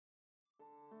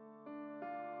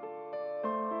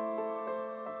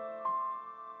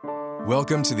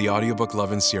Welcome to the Audiobook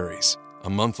Lovin series, a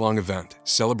month-long event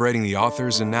celebrating the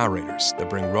authors and narrators that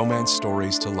bring romance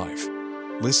stories to life.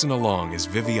 Listen along as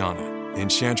Viviana,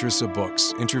 Enchantress of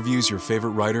Books, interviews your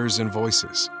favorite writers and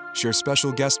voices, share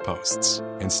special guest posts,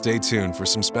 and stay tuned for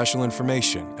some special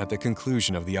information at the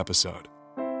conclusion of the episode.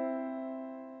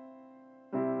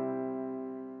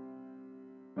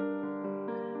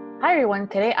 Hi everyone,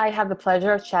 today I have the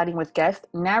pleasure of chatting with guest,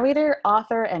 narrator,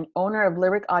 author, and owner of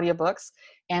Lyric Audiobooks,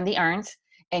 Andi Arndt,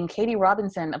 and Katie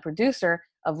Robinson, a producer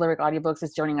of Lyric Audiobooks,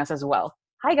 is joining us as well.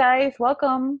 Hi guys,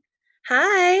 welcome.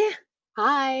 Hi.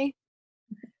 Hi.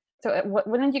 So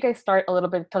why don't you guys start a little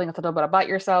bit telling us a little bit about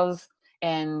yourselves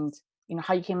and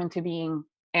how you came into being,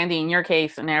 Andi, in your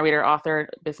case, a narrator, author,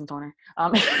 business owner.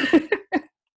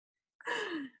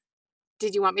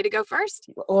 Did you want me to go first?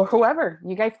 Or whoever,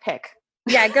 you guys pick.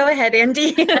 Yeah, go ahead,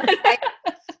 Andi.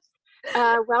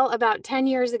 Well, about 10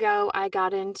 years ago, I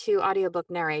got into audiobook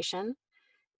narration,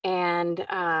 and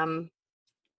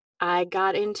I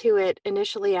got into it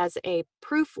initially as a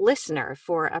proof listener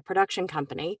for a production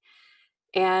company,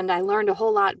 and I learned a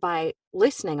whole lot by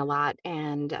listening a lot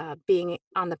and being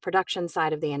on the production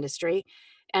side of the industry,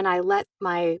 and I let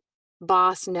my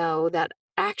boss know that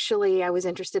actually I was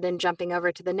interested in jumping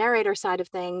over to the narrator side of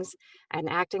things. I had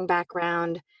an acting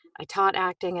background. I taught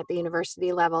acting at the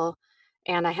university level,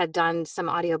 and I had done some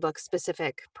audiobook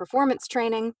specific performance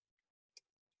training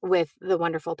with the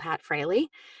wonderful Pat Fraley,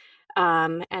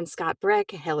 and Scott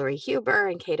Brick, Hillary Huber,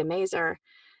 and Kate Mazer.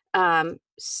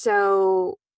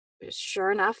 So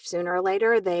sure enough, sooner or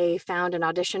later, they found an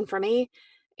audition for me,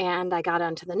 and I got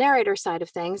onto the narrator side of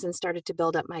things and started to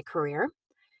build up my career.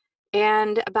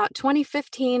 And about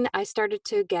 2015, I started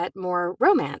to get more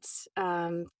romance.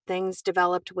 Things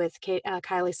developed with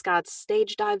Kylie Scott's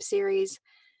Stage Dive series,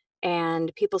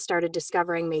 and people started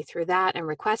discovering me through that and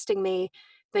requesting me.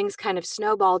 Things kind of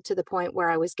snowballed to the point where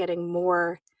I was getting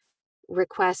more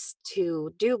requests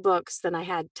to do books than I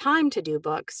had time to do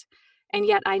books. And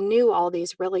yet I knew all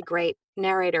these really great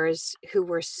narrators who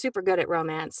were super good at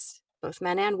romance, both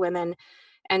men and women.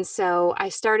 And so I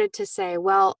started to say,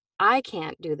 well, I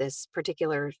can't do this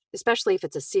particular, especially if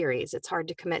it's a series, it's hard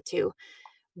to commit to,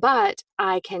 but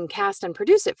I can cast and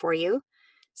produce it for you.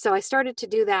 So I started to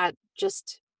do that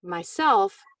just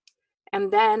myself.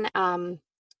 And then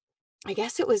I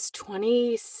guess it was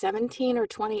 2017 or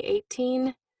 2018.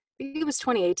 I think it was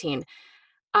 2018.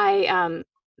 I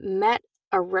met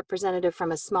a representative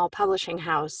from a small publishing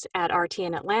house at RT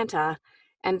in Atlanta,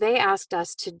 and they asked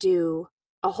us to do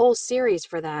a whole series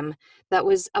for them that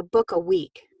was a book a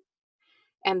week.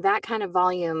 And that kind of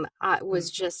volume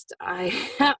was just, I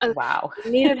Wow.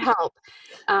 needed help.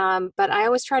 But I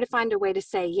always try to find a way to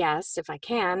say yes, if I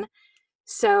can.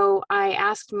 So I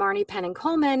asked Marnie Penn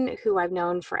Coleman, who I've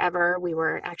known forever. We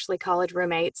were actually college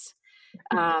roommates.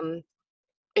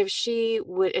 If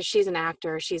she's an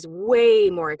actor, she's way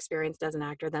more experienced as an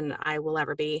actor than I will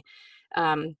ever be.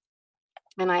 And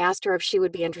I asked her if she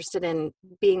would be interested in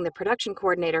being the production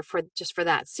coordinator for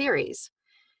that series.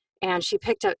 And she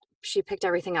picked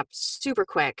everything up super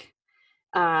quick.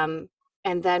 And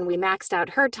then we maxed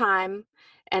out her time.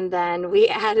 And then we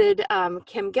added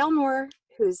Kim Gilmore,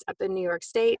 who's up in New York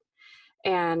State.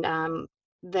 And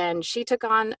then she took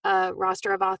on a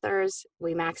roster of authors.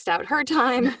 We maxed out her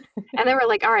time. And then we're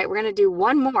like, all right, we're going to do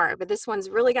one more, but this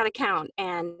one's really got to count.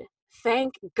 And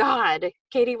thank God,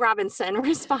 Katie Robinson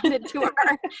responded to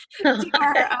our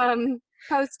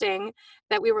posting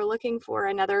that we were looking for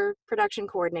another production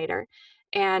coordinator.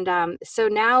 And so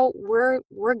now we're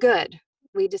good.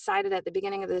 We decided at the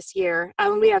beginning of this year,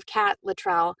 we have Kat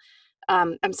Littrell.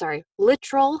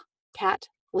 Kat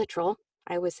Littrell.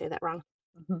 I always say that wrong.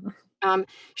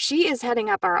 She is heading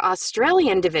up our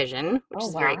Australian division, which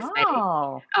is very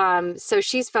exciting. So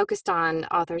she's focused on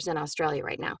authors in Australia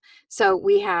right now. So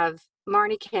we have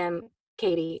Marnie, Kim,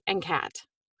 Katie, and Kat.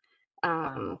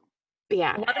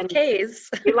 Yeah. A lot of Ks.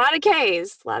 A lot of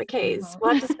Ks.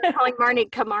 We'll have to start calling Marnie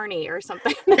Kamarnie or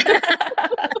something.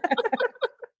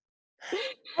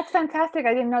 That's fantastic.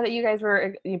 I didn't know that you guys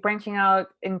were branching out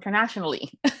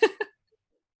internationally.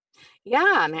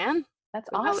 Yeah, man. That's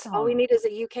awesome. All we need is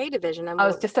a UK division. And I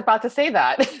was just about to say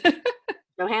that.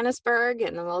 Johannesburg,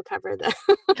 and then we'll cover the...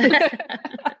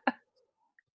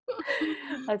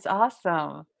 That's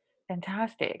awesome.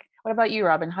 Fantastic. What about you,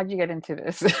 Robin? How'd you get into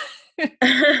this?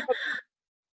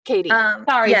 Katie.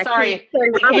 Sorry. Katie.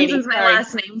 Robinson's my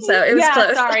last name, so it was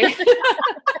close. Sorry.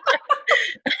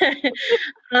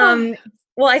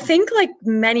 Well, I think like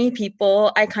many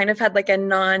people, I kind of had like a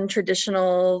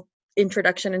non-traditional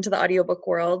introduction into the audiobook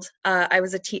world. I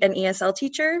was an ESL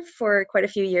teacher for quite a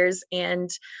few years, and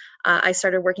I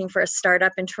started working for a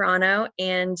startup in Toronto,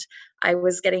 and I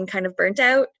was getting kind of burnt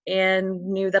out and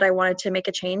knew that I wanted to make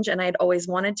a change, and I'd always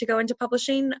wanted to go into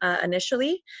publishing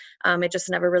initially. It just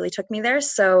never really took me there.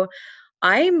 So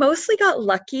I mostly got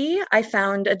lucky. I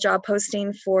found a job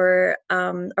posting for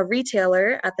a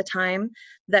retailer at the time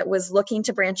that was looking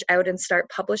to branch out and start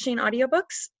publishing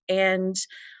audiobooks. And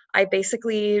I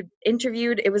basically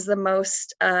interviewed. It was the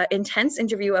most intense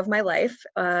interview of my life,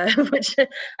 which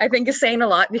I think is saying a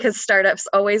lot because startups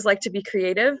always like to be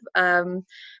creative.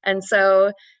 And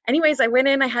so anyways, I went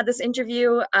in, I had this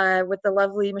interview with the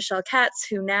lovely Michelle Katz,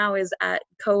 who now is at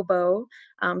Kobo.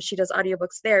 She does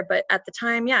audiobooks there, but at the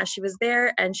time, yeah, she was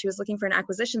there and she was looking for an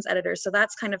acquisitions editor. So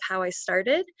that's kind of how I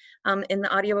started in the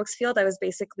audiobooks field. I was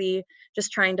basically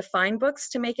just trying to find books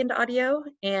to make into audio.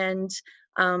 And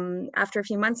after a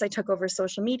few months, I took over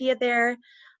social media there.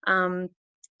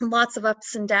 Lots of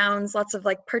ups and downs, lots of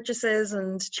like purchases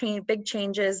and big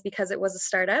changes because it was a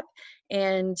startup.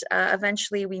 And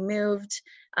eventually we moved,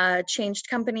 changed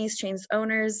companies, changed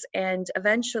owners, and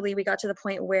eventually we got to the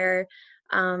point where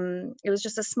it was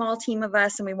just a small team of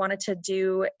us and we wanted to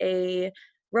do a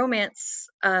romance,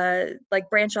 like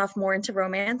branch off more into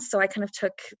romance. So I kind of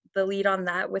took the lead on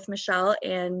that with Michelle.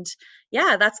 And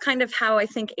yeah, that's kind of how I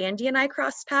think Andi and I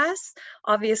crossed paths.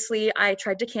 Obviously, I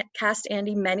tried to cast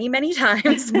Andi many, many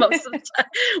times. Most of the time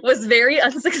was very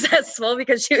unsuccessful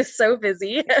because she was so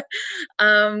busy.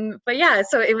 But yeah,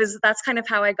 so that's kind of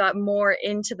how I got more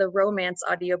into the romance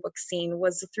audiobook scene,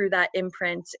 was through that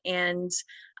imprint. And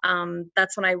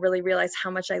that's when I really realized how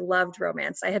much I loved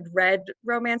romance. I had read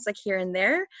romance like here and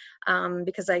there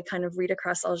because I kind of read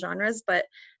across all genres. But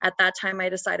at that time, I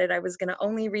decided I was going to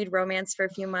only read romance for a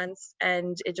few months,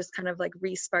 and it just kind of like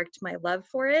re-sparked my love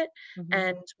for it. Mm-hmm.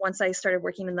 And once I started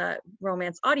working in the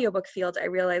romance audiobook field, I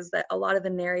realized that a lot of the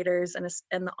narrators and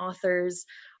the authors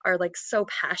are like so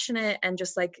passionate, and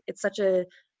just like it's such a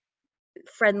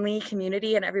friendly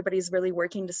community and everybody's really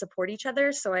working to support each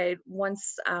other. So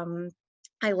once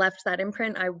I left that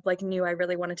imprint, I like knew I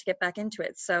really wanted to get back into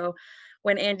it. So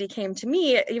when Andi came to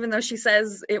me, even though she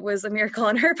says it was a miracle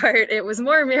on her part, it was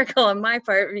more a miracle on my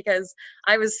part because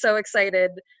I was so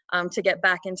excited to get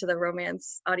back into the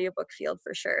romance audiobook field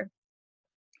for sure.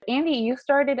 Andi, you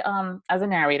started as a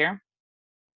narrator.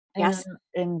 Yes.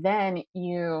 And then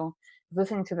you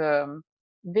listened to the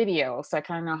video. So I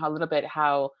kind of know a little bit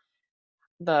how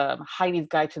the Heidi's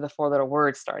Guide to the Four Little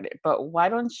Words started. But why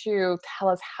don't you tell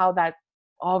us how that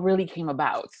all really came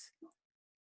about?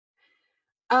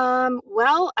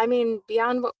 Well, I mean,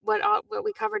 beyond what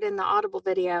we covered in the Audible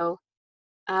video,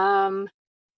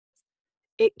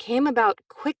 it came about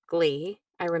quickly,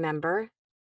 I remember,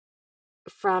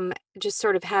 from just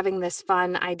sort of having this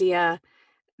fun idea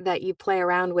that you play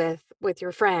around with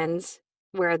your friends,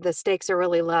 where the stakes are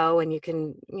really low and you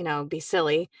can, be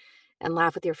silly and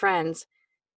laugh with your friends,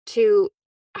 to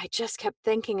I just kept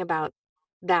thinking about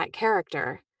that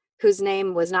character, whose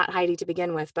name was not Heidi to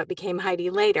begin with, but became Heidi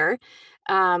later.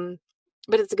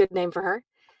 But it's a good name for her.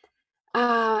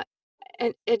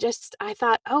 And I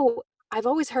thought, oh, I've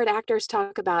always heard actors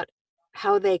talk about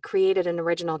how they created an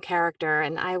original character.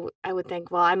 And I would think,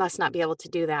 well, I must not be able to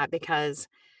do that because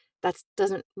that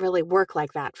doesn't really work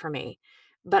like that for me.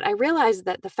 But I realized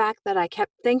that the fact that I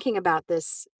kept thinking about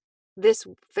this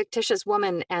fictitious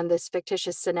woman and this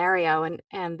fictitious scenario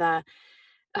and the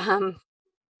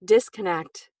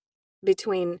disconnect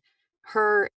between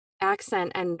her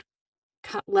accent and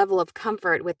level of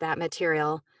comfort with that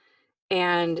material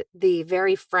and the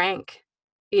very frank,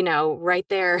 right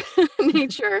there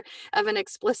nature of an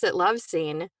explicit love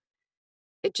scene,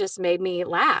 it just made me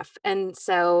laugh. And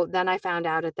so then I found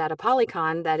out at that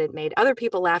Apolycon that it made other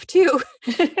people laugh too.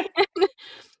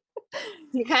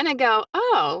 You kind of go,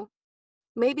 oh,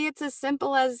 maybe it's as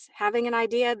simple as having an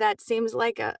idea that seems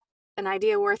like an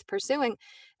idea worth pursuing.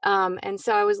 And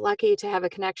so I was lucky to have a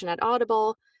connection at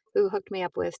Audible who hooked me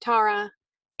up with Tara,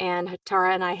 and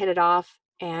Tara and I hit it off,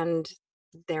 and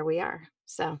there we are.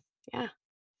 So, yeah.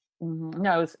 Mm-hmm.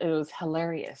 No, it was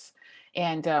hilarious.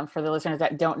 And for the listeners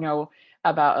that don't know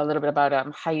a little bit about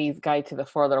Heidi's Guide to the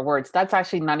Four Little Words, that's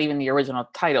actually not even the original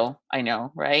title, I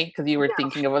know, right? Because you were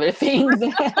thinking of other things.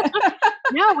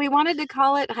 No, we wanted to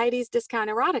call it Heidi's Discount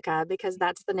Erotica because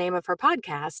that's the name of her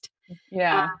podcast.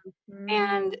 Yeah.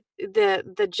 And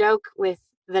the joke with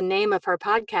the name of her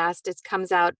podcast, it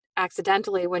comes out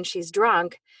accidentally when she's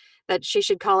drunk, that she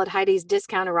should call it Heidi's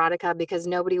Discount Erotica because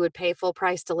nobody would pay full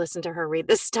price to listen to her read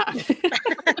this stuff.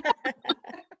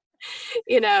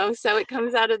 So it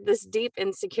comes out of this deep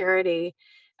insecurity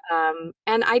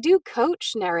And I do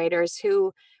coach narrators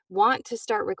who want to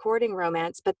start recording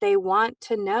romance, but they want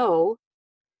to know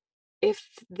if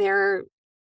they're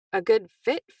a good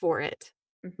fit for it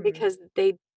Mhm. because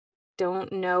they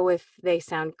don't know if they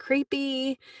sound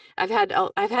creepy. I've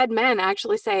had men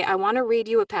actually say, "I want to read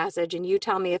you a passage and you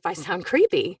tell me if I sound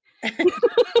creepy."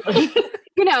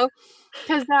 You know,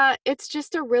 because it's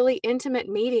just a really intimate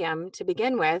medium to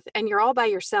begin with, and you're all by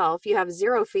yourself. You have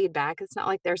zero feedback. It's not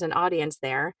like there's an audience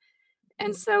there.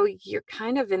 And Mhm. so you're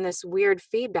kind of in this weird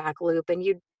feedback loop, and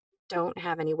you don't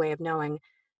have any way of knowing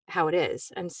how it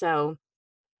is. And so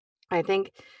I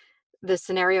think the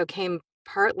scenario came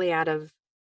partly out of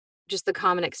just the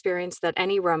common experience that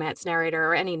any romance narrator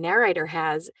or any narrator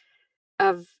has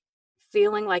of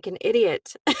feeling like an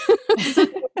idiot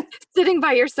sitting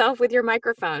by yourself with your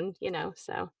microphone,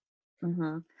 so.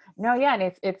 hmm No, yeah, and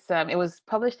it was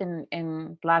published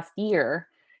in last year,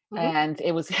 Mhm. and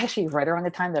it was actually right around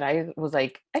the time that I was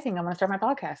like, I think I'm gonna start my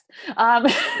podcast. Um,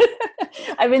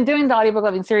 I've been doing the audiobook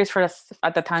loving series for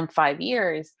at the time 5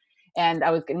 years, and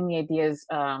I was getting the ideas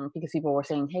because people were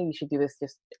saying, hey, you should do this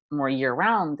just more year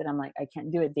round, and I'm like, I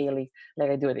can't do it daily like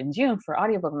I do it in June for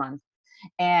audiobook month.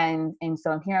 And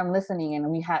so here I'm listening, and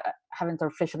we haven't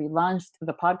officially launched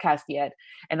the podcast yet,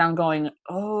 and I'm going,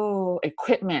 oh,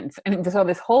 equipment. And so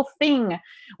this whole thing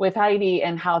with Heidi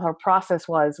and how her process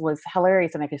was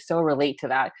hilarious, and I could so relate to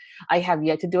that. I have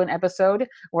yet to do an episode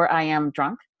where I am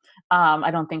drunk.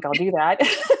 I don't think I'll do that.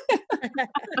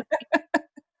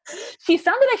 She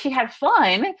sounded like she had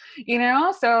fun,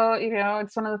 so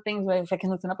it's one of the things where if I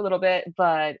can listen up a little bit,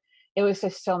 but it was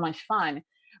just so much fun.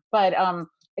 But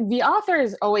the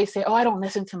authors always say, oh, I don't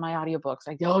listen to my audiobooks.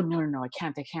 Like, oh, no, I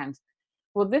can't.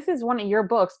 Well, this is one of your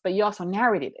books, but you also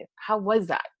narrated it. How was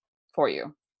that for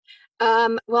you?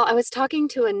 Well, I was talking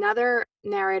to another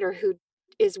narrator who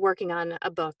is working on a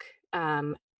book,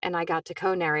 and I got to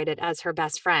co-narrate it as her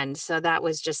best friend. So that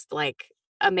was just like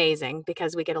amazing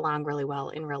because we get along really well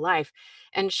in real life.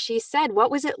 And she said,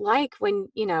 "What was it like when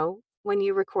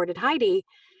you recorded Heidi?"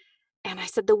 And I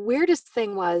said, "The weirdest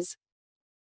thing was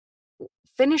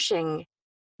finishing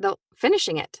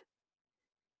finishing it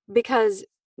because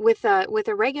with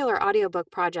a regular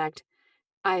audiobook project,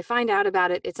 I find out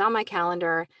about it. It's on my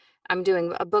calendar. I'm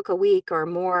doing a book a week or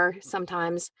more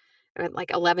sometimes,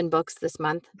 like 11 books this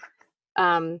month.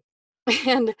 Um,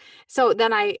 and so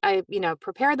then I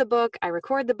prepare the book, I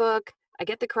record the book, I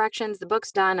get the corrections, the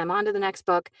book's done, I'm on to the next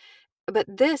book. But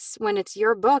this, when it's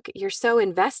your book, you're so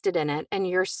invested in it and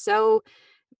you're so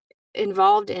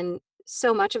involved in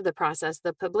so much of the process,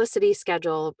 the publicity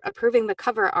schedule, approving the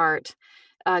cover art,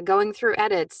 going through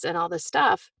edits and all this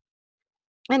stuff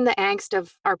and the angst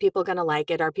of, are people going to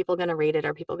like it, are people going to read it,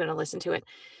 are people going to listen to it?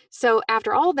 So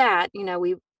after all that,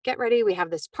 we get ready, we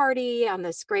have this party on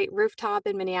this great rooftop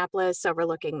in Minneapolis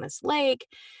overlooking this lake,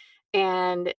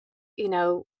 and you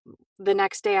know the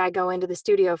next day I go into the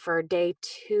studio for day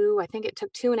 2. I think it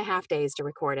took 2.5 days to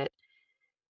record it.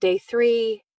 Day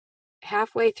 3,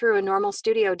 halfway through a normal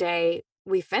studio day,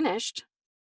 we finished,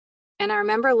 and I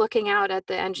remember looking out at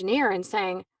the engineer and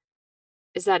saying,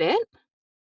 is that it?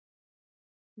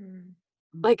 Mm.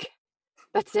 Like,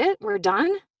 that's it, we're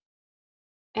done?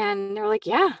 And they're like,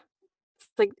 yeah.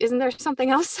 It's like, isn't there something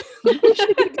else we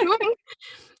should be doing?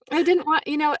 I didn't want,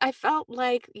 I felt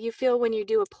like you feel when you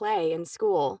do a play in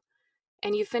school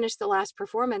and you finish the last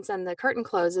performance and the curtain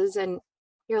closes and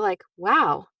you're like,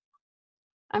 wow,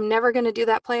 I'm never going to do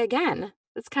that play again.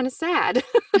 It's kind of sad.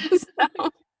 So,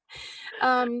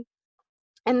 um,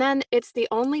 and then it's the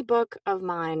only book of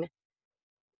mine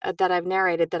that I've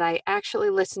narrated that I actually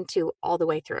listened to all the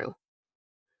way through.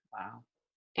 Wow.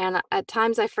 And at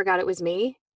times I forgot it was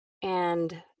me,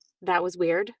 and that was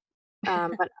weird.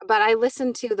 But I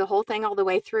listened to the whole thing all the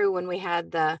way through when we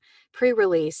had the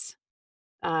pre-release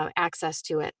access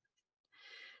to it,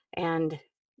 and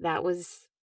that was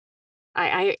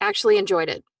I actually enjoyed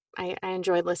it. I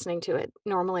enjoyed listening to it.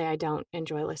 Normally, I don't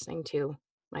enjoy listening to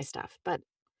my stuff, but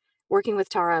working with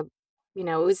Tara,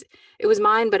 it was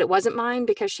mine, but it wasn't mine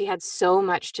because she had so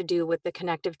much to do with the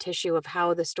connective tissue of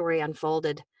how the story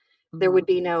unfolded. Mhm. There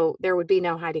would be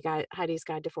no Heidi's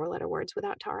Guide to Four-Letter Words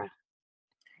without Tara.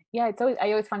 Yeah,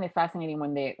 I always find it fascinating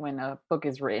when a book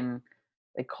is written,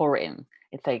 like co-written.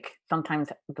 It's like sometimes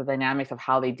the dynamics of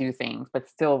how they do things, but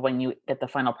still when you get the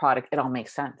final product, it all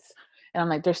makes sense. And I'm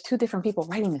like, there's two different people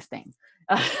writing this thing.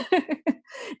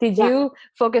 Did Yeah. you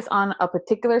focus on a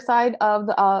particular side of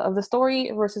the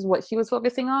story versus what she was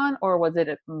focusing on, or was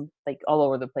it like all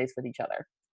over the place with each other?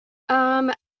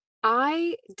 Um,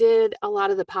 I did a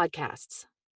lot of the podcasts,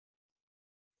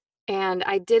 and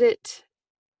I did it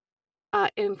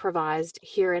improvised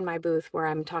here in my booth where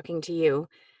I'm talking to you.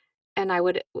 And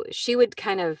she would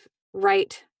kind of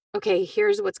write, okay,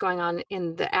 here's what's going on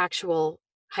in the actual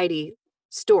Heidi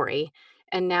story.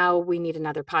 And now we need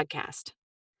another podcast.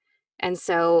 And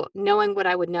so knowing what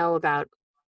I would know about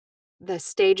the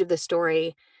stage of the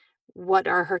story, what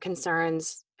are her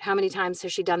concerns, how many times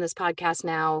has she done this podcast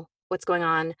now, what's going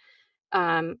on,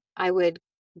 I would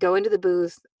go into the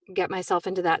booth, get myself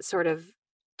into that sort of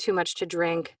too much to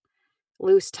drink,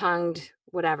 loose-tongued,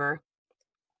 whatever,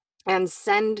 and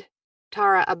send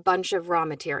Tara a bunch of raw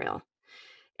material.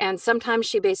 And sometimes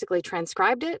she basically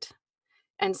transcribed it,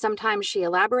 and sometimes she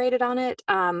elaborated on it.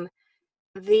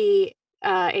 The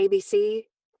ABC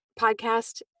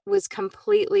podcast was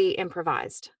completely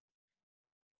improvised.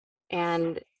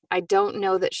 And I don't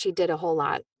know that she did a whole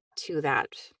lot to that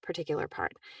particular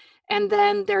part. And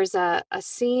then there's a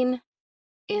scene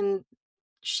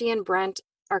she and Brent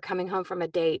are coming home from a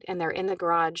date, and they're in the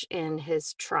garage in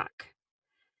his truck.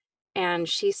 And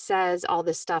she says all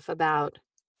this stuff about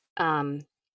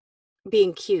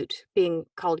being cute, being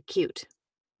called cute.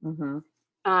 Mm-hmm.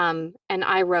 And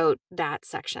I wrote that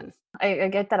section. I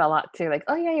get that a lot too. Like,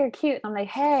 oh yeah, you're cute. I'm like,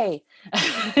 hey.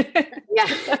 Yeah.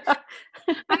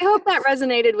 I hope that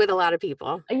resonated with a lot of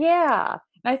people. Yeah.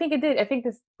 I think it did. I think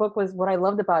this book was, what I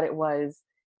loved about it was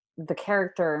the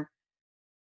character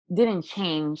didn't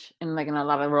change in a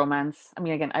lot of romance. I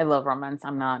mean, again, I love romance.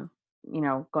 I'm not,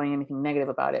 going anything negative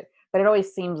about it. But it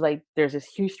always seems like there's this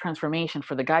huge transformation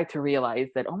for the guy to realize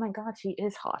that, oh my God, she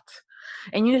is hot.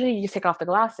 And usually you just take off the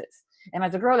glasses. And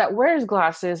as a girl that wears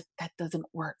glasses, that doesn't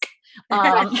work.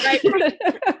 I've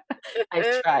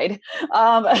tried.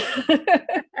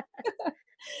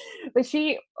 But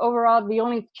she, overall, the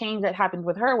only change that happened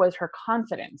with her was her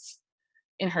confidence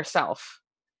in herself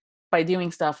by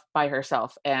doing stuff by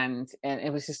herself. And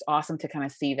it was just awesome to kind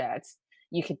of see that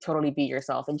you could totally be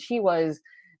yourself. And she was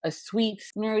a sweet,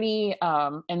 nerdy,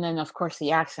 and then of course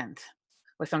the accent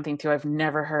was something too. I've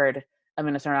never heard a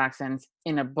Minnesota accent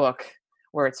in a book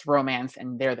where it's romance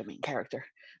and they're the main character.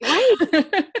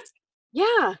 Right.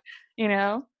 Yeah.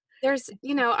 There's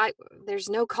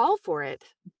no call for it.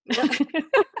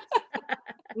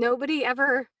 Nobody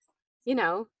ever,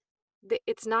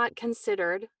 it's not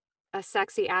considered a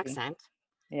sexy accent.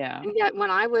 Yeah. And yet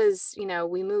when I was,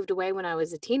 we moved away when I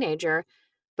was a teenager,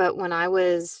 but when I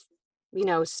was,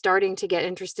 starting to get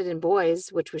interested in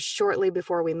boys, which was shortly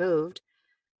before we moved,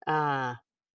 I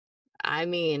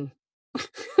mean,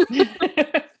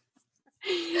 it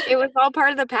was all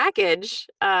part of the package.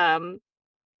 And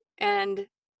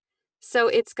so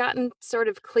it's gotten sort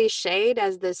of cliched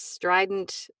as this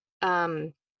strident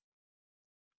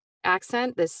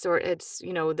accent, it's,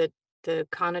 the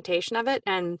connotation of it.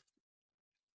 And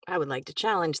I would like to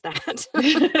challenge that.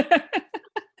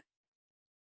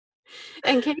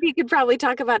 And Katie could probably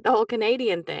talk about the whole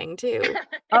Canadian thing too.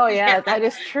 Oh yeah, that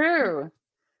is true.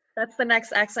 That's the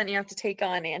next accent you have to take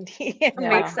on, Andi.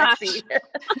 Make sexy.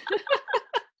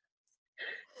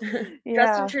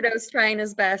 Justin Trudeau's trying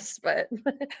his best, but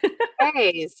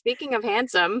hey, speaking of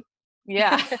handsome.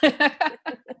 Yeah.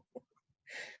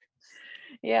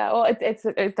 Yeah, well, it's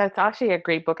that's actually a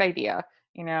great book idea,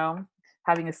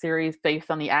 having a series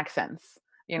based on the accents,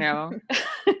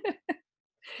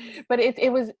 But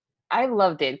it was, I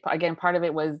loved it. Again, part of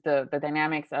it was the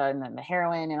dynamics and then the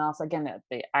heroine, and also again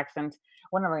the accent.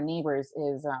 One of our neighbors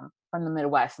is from the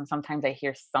Midwest, and sometimes I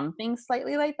hear something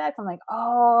slightly like that. So I'm like,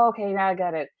 oh, okay, now I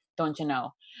got it. Don't you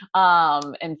know?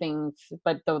 And things.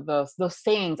 But those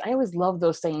sayings, I always love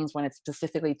those sayings when it's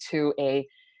specifically to a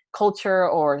culture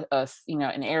or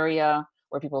an area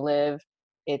where people live.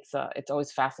 It's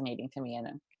always fascinating to me.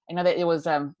 And I know that it was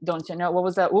don't you know, what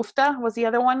was that? Ufta was the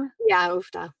other one? Yeah,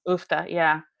 Ufta,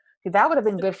 yeah. See, that would have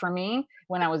been good for me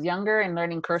when I was younger and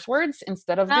learning curse words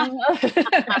instead of being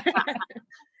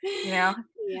Yeah.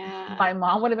 My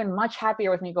mom would have been much happier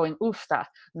with me going ufta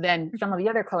than some of the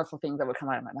other colorful things that would come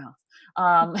out of my mouth.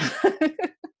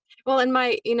 Well, and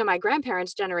my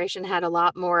grandparents' generation had a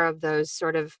lot more of those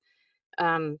sort of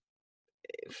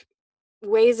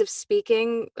ways of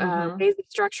speaking, ways of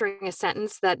structuring a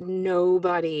sentence that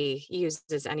nobody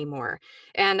uses anymore.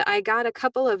 And I got a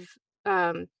couple of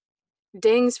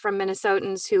dings from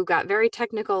Minnesotans who got very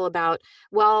technical about,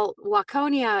 well,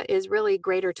 Waconia is really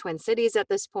Greater Twin Cities at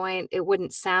this point. It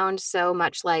wouldn't sound so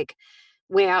much like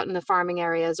way out in the farming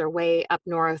areas or way up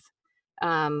north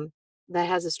that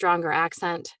has a stronger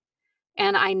accent.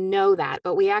 And I know that,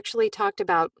 but we actually talked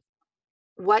about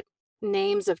what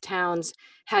names of towns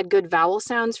had good vowel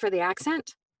sounds for the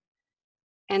accent.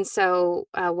 And so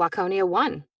Waconia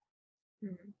won.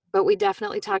 Mm-hmm. But we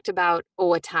definitely talked about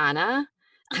Owatonna.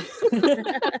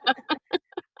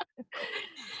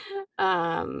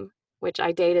 which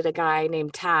I dated a guy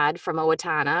named Tad from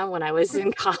Owatonna when I was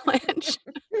in college.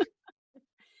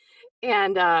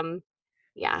 And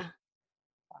yeah.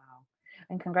 Wow.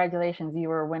 And congratulations, you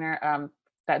were a winner.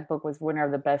 That book was winner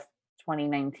of the best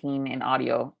 2019 in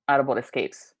Audible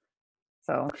Escapes.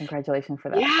 So congratulations for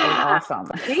that. That was Yeah. awesome.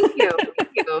 Thank you. Thank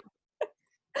you.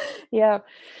 Yeah.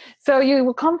 So you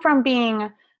will come from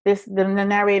being the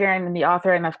narrator and the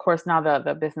author, and of course now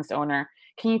the business owner.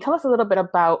 Can you tell us a little bit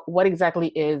about what exactly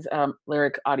is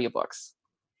Lyric Audiobooks?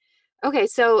 Okay,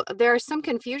 so there's some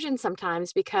confusion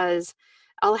sometimes because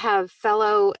I'll have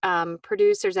fellow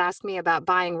producers ask me about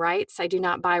buying rights. I do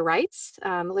not buy rights.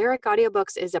 Lyric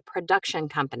Audiobooks is a production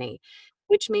company,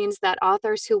 which means that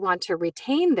authors who want to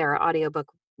retain their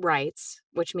audiobook rights,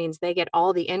 which means they get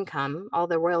all the income, all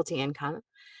the royalty income,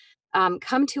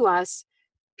 come to us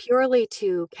purely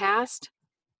to cast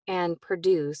and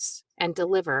produce and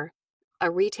deliver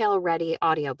a retail-ready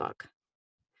audiobook.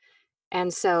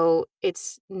 And so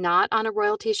it's not on a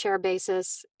royalty share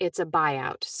basis, it's a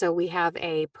buyout. So we have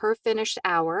a per finished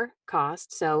hour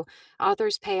cost. So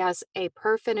authors pay us a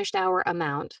per finished hour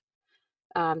amount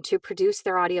to produce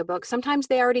their audiobook. Sometimes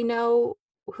they already know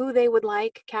who they would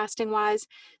like casting wise.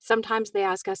 Sometimes they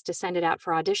ask us to send it out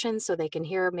for auditions so they can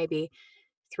hear maybe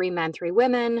 3 men, 3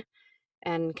 women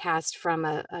and cast from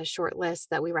a short list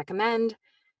that we recommend.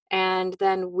 And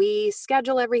then we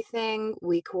schedule everything,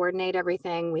 we coordinate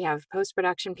everything. We have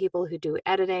post-production people who do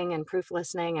editing and proof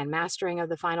listening and mastering of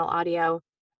the final audio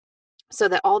so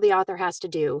that all the author has to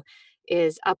do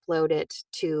is upload it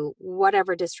to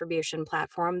whatever distribution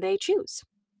platform they choose.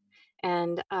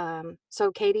 And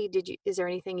so Katie, is there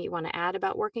anything you want to add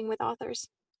about working with authors?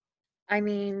 I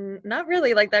mean, not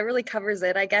really. Like, that really covers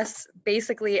it. I guess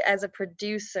basically, as a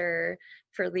producer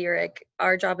for Lyric,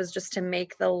 our job is just to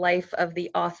make the life of the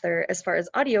author, as far as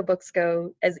audiobooks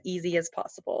go, as easy as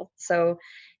possible. So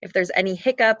if there's any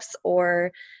hiccups,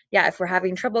 or if we're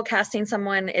having trouble casting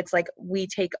someone, it's like we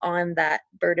take on that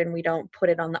burden. We don't put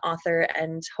it on the author,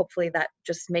 and hopefully that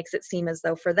just makes it seem as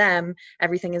though for them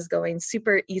everything is going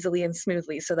super easily and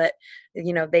smoothly, so that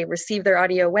they receive their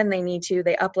audio when they need to,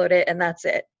 they upload it, and that's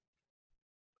it.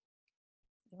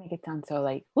 You make it sound so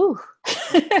like, woo.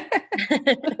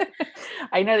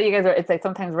 I know that you guys it's like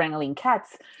sometimes wrangling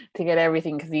cats to get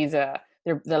everything because a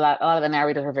lot of the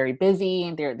narrators are very busy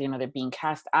and they're being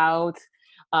cast out.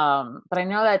 But I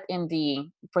know that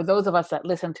for those of us that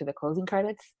listen to the closing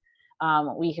credits,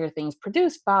 we hear things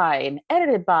produced by and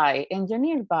edited by,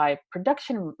 engineered by,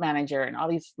 production manager, and all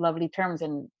these lovely terms.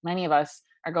 And many of us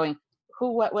are going,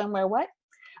 who, what, when, where, what?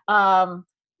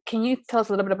 Can you tell us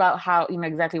a little bit about how,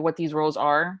 exactly what these roles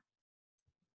are?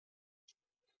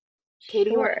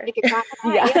 Katie, you want to take a crack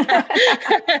at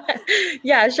that?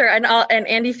 Yeah, sure. And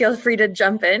Andi, feel free to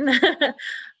jump in.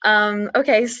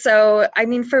 Okay, so I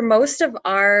mean, for most of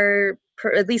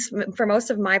at least for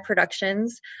most of my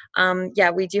productions,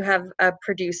 we do have a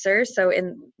producer. So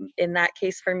in that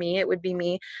case, for me, it would be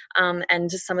me, and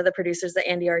just some of the producers that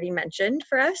Andi already mentioned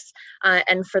for us.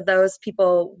 And for those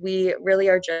people, we really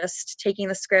are just taking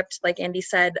the script, like Andi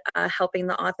said, helping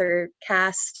the author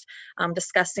cast,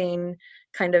 discussing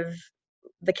kind of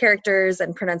the characters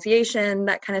and pronunciation,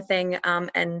 that kind of thing.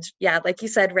 And like you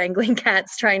said, wrangling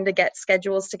cats, trying to get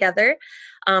schedules together.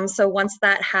 So once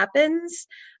that happens,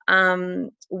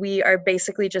 we are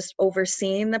basically just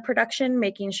overseeing the production,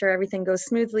 making sure everything goes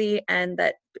smoothly and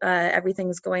that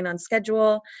everything's going on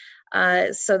schedule.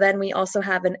 So then we also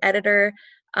have an editor.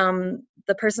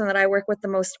 The person that I work with the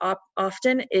most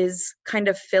often is kind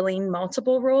of filling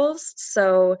multiple roles.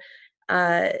 So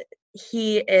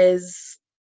he is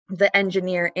the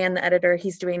engineer and the editor.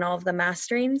 He's doing all of the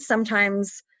mastering.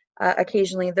 Sometimes,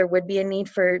 occasionally, there would be a need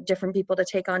for different people to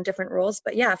take on different roles.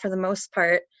 But for the most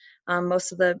part,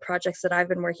 most of the projects that I've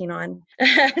been working on.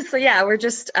 So we're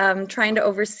just trying to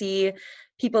oversee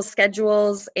people's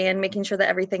schedules and making sure that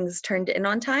everything's turned in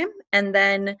on time. And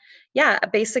then,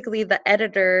 basically the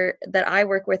editor that I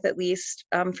work with, at least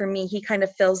for me, he kind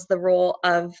of fills the role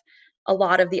of a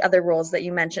lot of the other roles that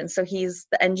you mentioned. So he's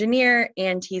the engineer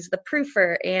and he's the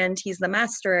proofer and he's the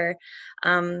masterer.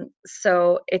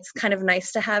 So it's kind of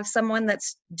nice to have someone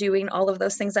that's doing all of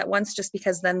those things at once, just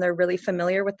because then they're really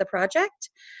familiar with the project.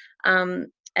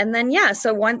 And then,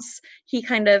 so once he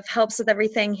kind of helps with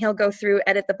everything, he'll go through,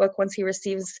 edit the book once he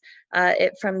receives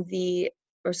it from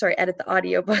edit the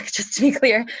audiobook, just to be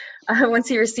clear, once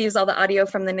he receives all the audio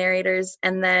from the narrators,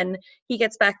 and then he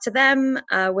gets back to them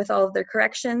with all of their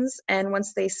corrections. And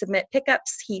once they submit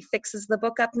pickups, he fixes the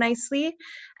book up nicely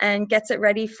and gets it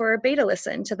ready for a beta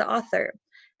listen to the author.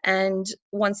 And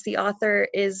once the author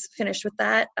is finished with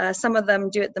that, some of them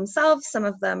do it themselves, some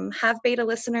of them have beta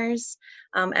listeners.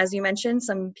 As you mentioned,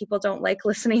 some people don't like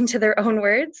listening to their own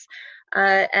words.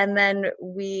 And then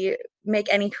we make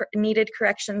any needed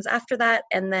corrections after that,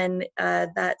 and then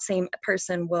that same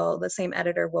person the same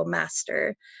editor will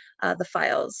master the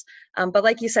files. But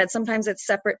like you said, sometimes it's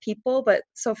separate people, but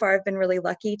so far I've been really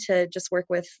lucky to just work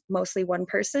with mostly one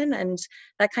person, and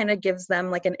that kind of gives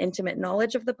them like an intimate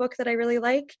knowledge of the book that I really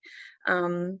like.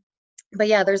 But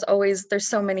yeah, there's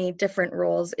so many different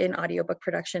roles in audiobook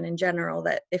production in general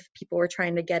that if people were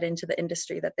trying to get into the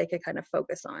industry, that they could kind of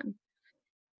focus on.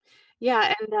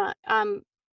 Yeah, and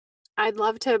I'd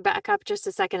love to back up just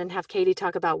a second and have Katie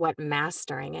talk about what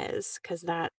mastering is, because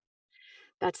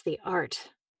that's the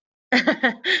art.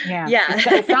 Yeah. Yeah.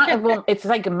 It's not, well, it's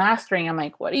like mastering. I'm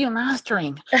like, what are you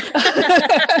mastering?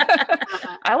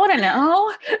 I want to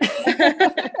know.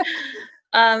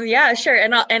 Yeah, sure.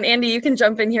 And Andy, you can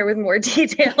jump in here with more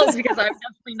details because I'm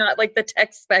definitely not like the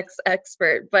tech specs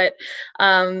expert. But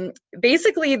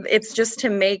basically, it's just to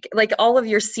make like all of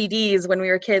your CDs when we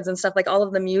were kids and stuff, like all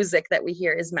of the music that we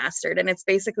hear is mastered. And it's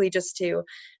basically just to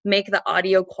make the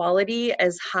audio quality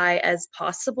as high as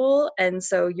possible. And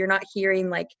so you're not hearing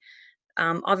like,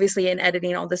 obviously in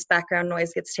editing, all this background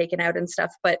noise gets taken out and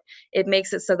stuff, but it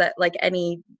makes it so that like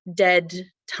any dead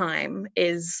time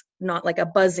is not like a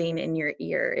buzzing in your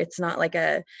ear. It's not like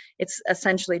it's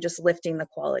essentially just lifting the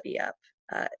quality up.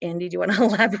 Andy, do you want to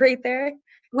elaborate there?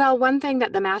 Well, one thing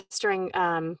that the mastering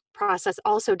process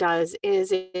also does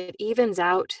is it evens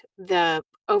out the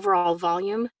overall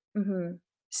volume, Mm-hmm.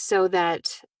 so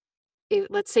that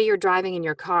let's say you're driving in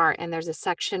your car and there's a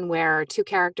section where two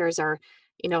characters are,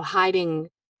 hiding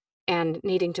and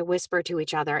needing to whisper to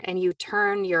each other, and you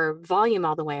turn your volume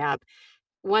all the way up.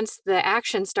 Once the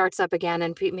action starts up again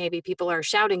and maybe people are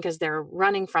shouting because they're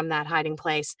running from that hiding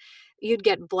place, you'd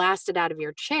get blasted out of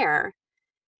your chair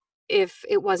if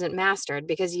it wasn't mastered,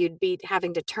 because you'd be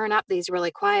having to turn up these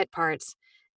really quiet parts,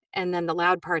 and then the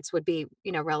loud parts would be,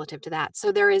 relative to that.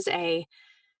 So there is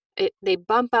they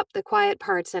bump up the quiet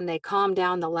parts and they calm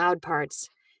down the loud parts,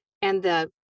 and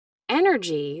the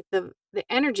energy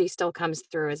still comes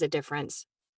through as a difference.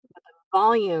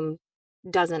 Volume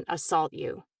doesn't assault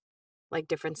you like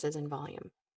differences in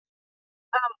volume.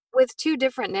 With two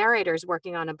different narrators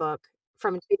working on a book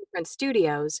from two different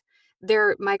studios,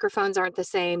 their microphones aren't the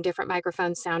same. Different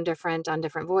microphones sound different on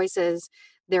different voices.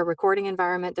 Their recording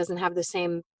environment doesn't have the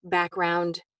same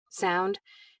background sound.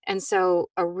 And so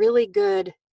a really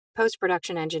good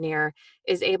post-production engineer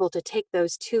is able to take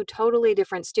those two totally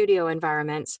different studio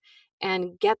environments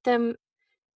and get them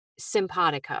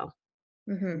simpatico.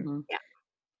 Mm-hmm. Mhm. Yeah.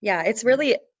 Yeah, it's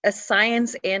really a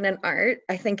science and an art.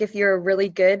 I think if you're really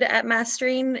good at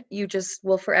mastering, you just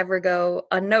will forever go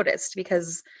unnoticed,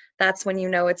 because that's when you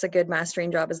know it's a good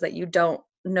mastering job, is that you don't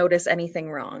notice anything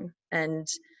wrong. And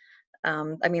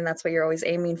I mean, that's what you're always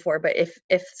aiming for. But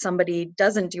if somebody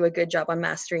doesn't do a good job on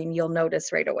mastering, you'll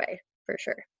notice right away, for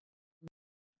sure.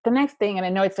 The next thing, and I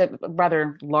know it's a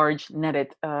rather large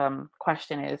netted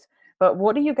question is, but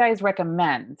what do you guys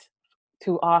recommend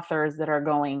to authors that are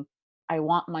going, I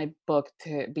want my book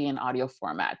to be in audio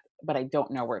format, but I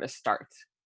don't know where to start,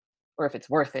 or if it's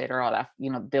worth it, or all that,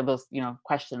 those,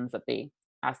 questions that they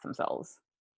ask themselves.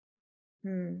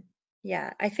 Hmm.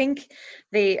 Yeah, I think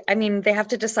they have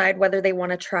to decide whether they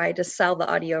want to try to sell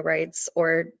the audio rights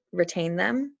or retain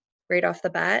them right off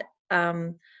the bat.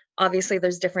 Obviously,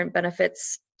 there's different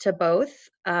benefits to both.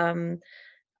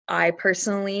 I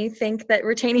personally think that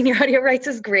retaining your audio rights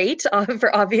is great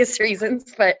for obvious reasons,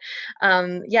 but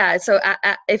yeah, so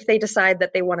if they decide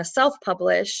that they want to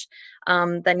self-publish,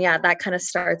 then yeah, that kind of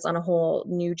starts on a whole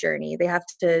new journey. They have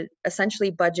to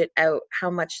essentially budget out how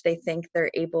much they think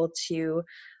they're able to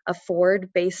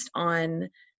afford based on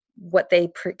what they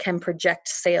can project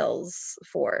sales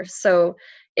for. So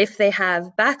if they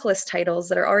have backlist titles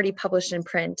that are already published in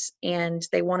print and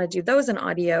they want to do those in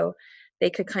audio, they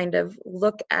could kind of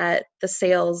look at the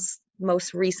sales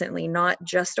most recently, not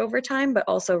just over time, but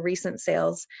also recent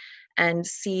sales, and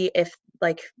see if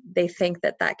like they think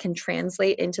that can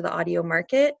translate into the audio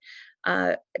market.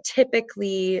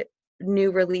 Typically,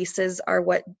 new releases are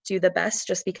what do the best,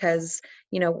 just because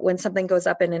when something goes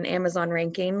up in an Amazon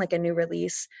ranking, like a new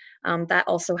release, that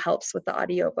also helps with the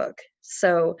audiobook.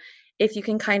 So if you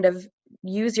can kind of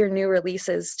use your new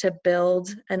releases to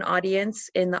build an audience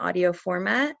in the audio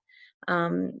format,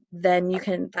 then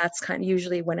that's kind of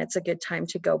usually when it's a good time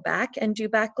to go back and do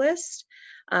backlist.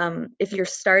 If you're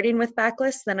starting with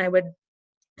backlist, then I would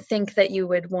think that you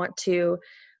would want to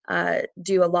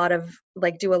do a lot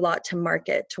to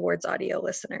market towards audio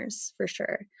listeners for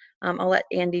sure. I'll let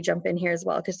Andi jump in here as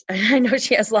well, because I know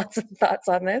she has lots of thoughts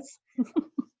on this.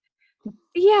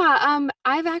 Yeah,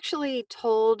 I've actually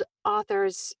told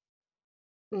authors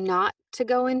not to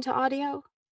go into audio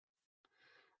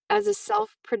as a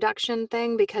self-production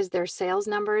thing because their sales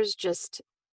numbers just,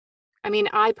 I mean,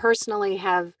 I personally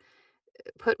have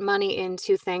put money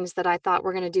into things that I thought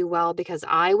were going to do well because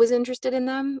I was interested in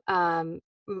them.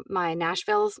 My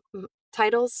Nashville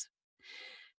titles,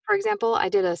 for example, I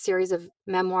did a series of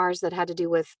memoirs that had to do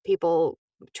with people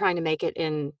trying to make it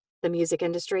in the music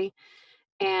industry.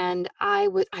 And I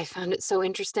found it so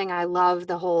interesting. I love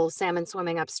the whole salmon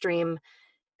swimming upstream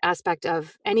aspect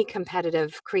of any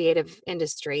competitive creative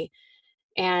industry.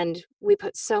 And we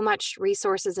put so much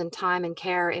resources and time and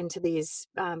care into these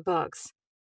books.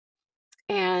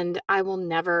 And I will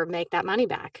never make that money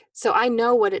back. So I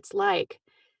know what it's like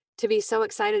to be so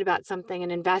excited about something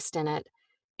and invest in it.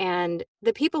 And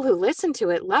the people who listen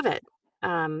to it love it,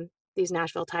 these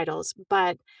Nashville titles,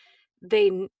 but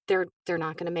they're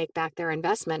not going to make back their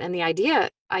investment. And the idea,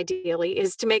 ideally,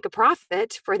 is to make a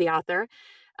profit for the author.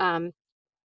 And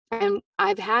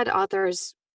I've had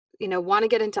authors, want to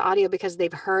get into audio because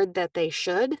they've heard that they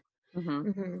should,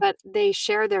 but they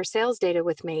share their sales data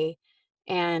with me,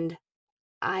 and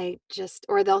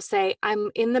or they'll say,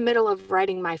 I'm in the middle of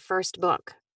writing my first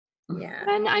book. Yeah.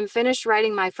 When I'm finished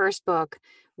writing my first book,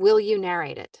 will you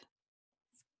narrate it?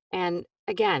 And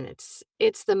again,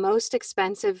 it's the most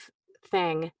expensive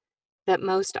thing that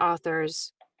most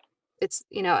authors, it's,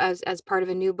 as part of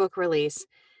a new book release,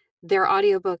 their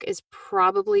audiobook is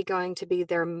probably going to be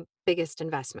their biggest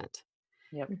investment.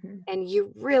 Yep. And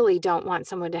you really don't want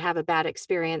someone to have a bad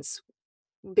experience,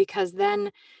 because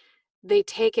then they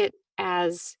take it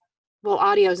as, well,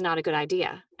 audio is not a good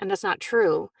idea. And that's not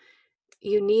true.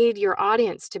 You need your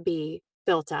audience to be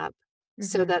built up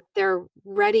so that they're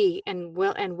ready and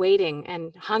waiting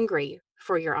and hungry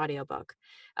for your audiobook.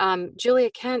 Julia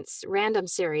Kent's Random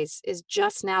series is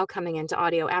just now coming into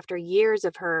audio after years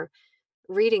of her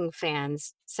reading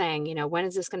fans saying, when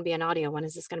is this going to be an audio? When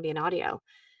is this going to be an audio?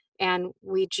 And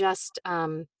we just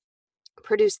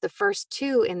produced the first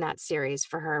 2 in that series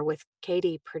for her, with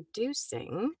Katie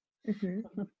producing.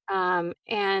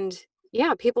 And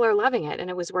yeah, people are loving it, and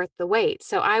it was worth the wait.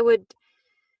 So I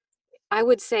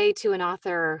would say to an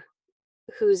author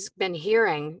who's been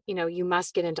hearing, you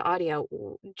must get into audio,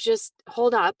 just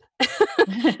hold up.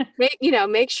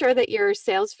 Make sure that your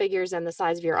sales figures and the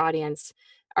size of your audience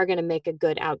are going to make a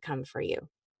good outcome for you.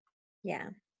 Yeah.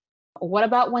 What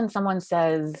about when someone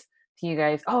says to you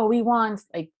guys, oh, we want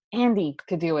like Andi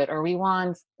to do it, or we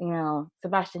want,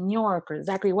 Sebastian York or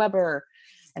Zachary Weber,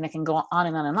 and it can go on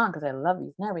and on and on because I love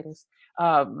these narrators.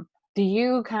 Do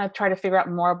you kind of try to figure out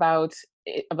more about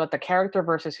the character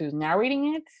versus who's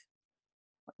narrating it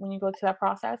when you go through that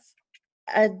process?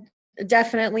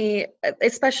 Definitely,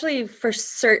 especially for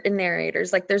certain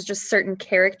narrators. Like there's just certain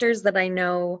characters that I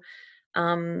know,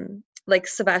 like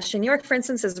Sebastian York, for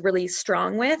instance, is really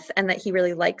strong with, and that he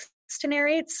really likes to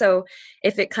narrate. So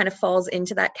if it kind of falls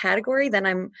into that category, then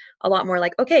I'm a lot more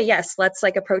like, okay, yes, let's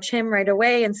like approach him right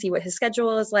away and see what his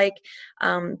schedule is like.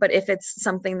 But if it's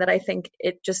something that I think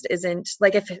it just isn't,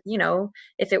 like if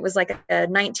it was like a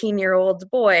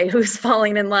 19-year-old boy who's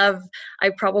falling in love,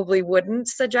 I probably wouldn't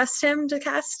suggest him to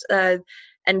cast.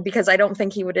 And because I don't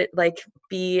think he would like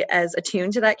be as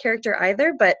attuned to that character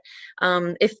either. But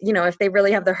if they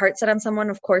really have their heart set on someone,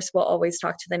 of course, we'll always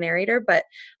talk to the narrator. But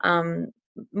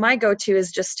my go-to is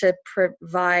just to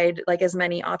provide like as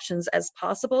many options as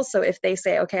possible. So if they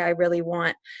say, okay, I really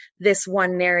want this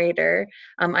one narrator,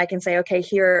 I can say, okay,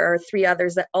 here are 3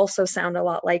 others that also sound a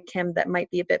lot like him that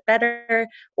might be a bit better,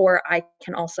 or I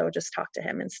can also just talk to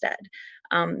him instead.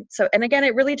 And again,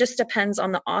 it really just depends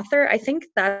on the author. I think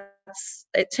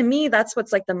to me, that's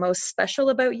what's like the most special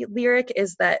about Lyric,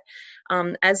 is that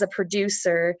as a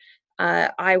producer,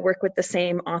 I work with the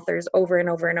same authors over and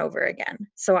over and over again.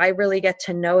 So I really get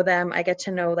to know them. I get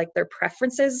to know like their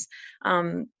preferences,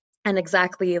 and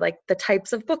exactly like the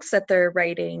types of books that they're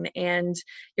writing, and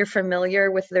you're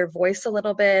familiar with their voice a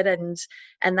little bit, and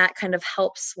that kind of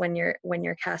helps when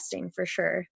you're casting, for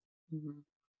sure.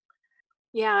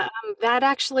 Yeah,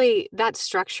 that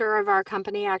structure of our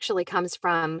company actually comes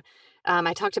from,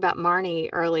 I talked about Marnie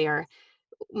earlier.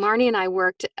 Marnie and I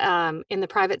worked in the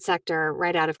private sector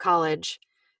right out of college,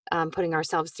 putting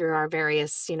ourselves through our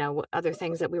various, other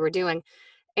things that we were doing.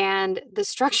 And the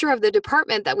structure of the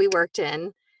department that we worked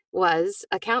in was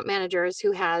account managers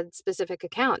who had specific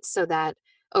accounts, so that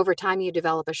over time you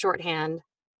develop a shorthand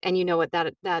and you know what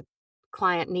that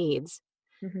client needs.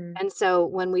 Mhm. And so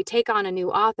when we take on a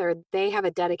new author, they have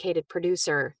a dedicated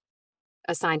producer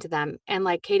assigned to them. And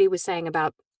like Katie was saying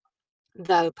about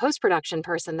the post-production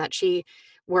person that she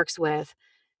works with,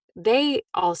 they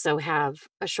also have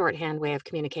a shorthand way of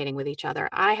communicating with each other.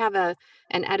 I have an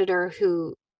editor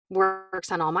who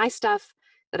works on all my stuff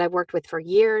that I've worked with for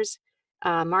years.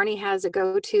 Marnie has a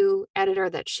go-to editor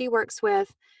that she works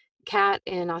with. Kat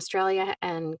in Australia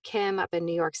and Kim up in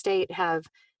New York State have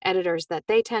editors that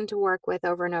they tend to work with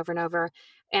over and over and over.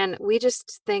 And we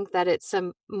just think that it's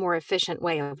a more efficient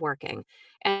way of working.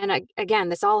 And again,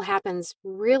 this all happens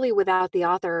really without the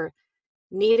author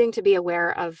needing to be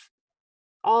aware of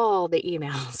all the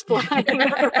emails flying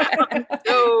around.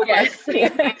 So much Yes.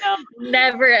 email.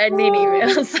 Never ending Oh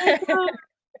emails. my God.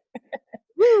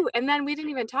 Woo. And then we didn't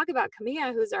even talk about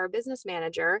Camilla, who's our business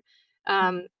manager,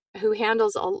 who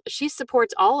handles she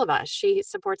supports all of us. She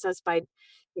supports us by,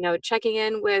 checking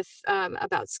in with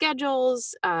about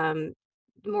schedules,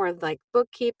 more of like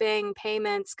bookkeeping,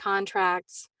 payments,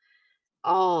 contracts,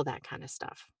 all that kind of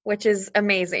stuff. Which is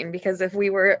amazing, because if we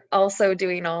were also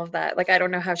doing all of that, like, I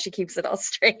don't know how she keeps it all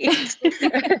straight.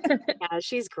 Yeah,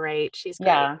 she's great. She's great.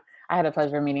 Yeah, I had the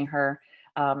pleasure of meeting her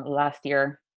last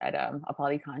year at a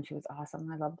PolyCon. She was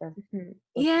awesome. I loved her. Mhm.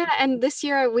 Yeah, and this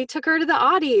year we took her to the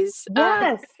Audis.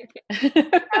 Yes.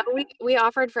 We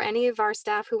offered for any of our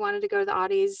staff who wanted to go to the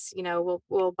Audis,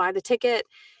 we'll buy the ticket.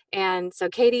 And so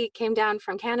Katie came down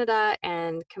from Canada,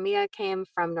 and Camilla came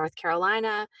from North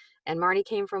Carolina, and Marnie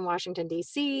came from Washington,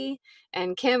 D.C.,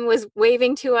 and Kim was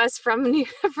waving to us from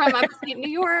from upstate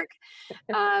New York.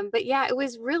 But yeah, it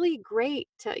was really great.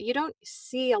 You don't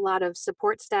see a lot of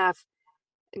support staff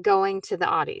going to the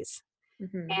Audis.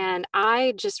 Mhm. And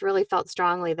I just really felt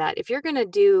strongly that if you're going to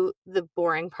do the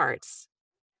boring parts,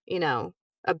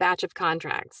 a batch of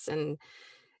contracts and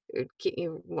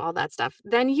all that stuff,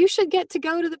 then you should get to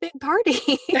go to the big party.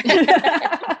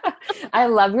 I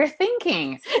love your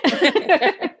thinking.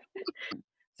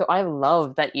 So I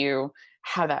love that you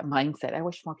have that mindset. I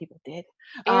wish more people did.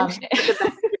 And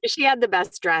she had the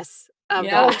best dress of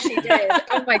Yeah. Oh, she did.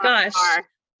 Oh my gosh.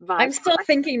 I'm still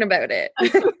thinking about it.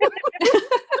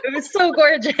 It was so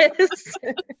gorgeous.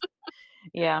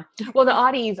 Yeah. Well, the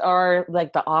Audis are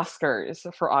like the Oscars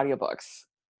for audiobooks,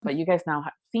 but you guys now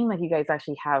seem like you guys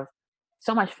actually have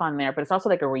so much fun there, but it's also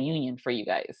like a reunion for you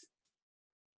guys.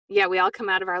 Yeah, we all come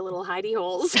out of our little hidey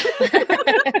holes.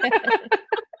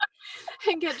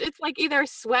 And it's like either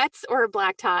sweats or a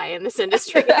black tie in this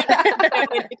industry.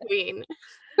 In between.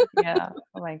 Yeah.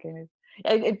 Oh my goodness.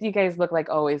 You guys look like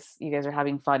always you guys are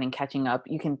having fun and catching up.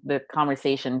 The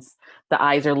conversations, the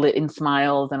eyes are lit in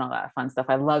smiles and all that fun stuff.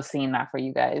 I love seeing that for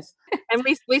you guys. And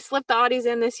we slipped the Audis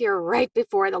in this year right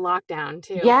before the lockdown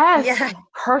too. Yes. Yeah.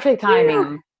 Perfect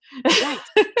timing. Right.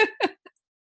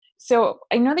 So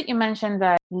I know that you mentioned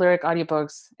that Lyric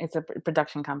Audiobooks, it's a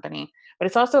production company, but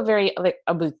it's also very like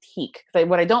a boutique. So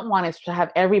what I don't want is to have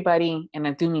everybody, and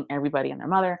I do mean everybody and their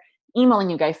mother, emailing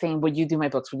you guys saying, would you do my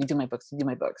books? Would you do my books? Would you do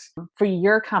my books? For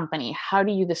your company, how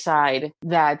do you decide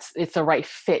that it's the right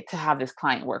fit to have this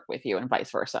client work with you and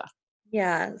vice versa?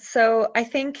 Yeah. So I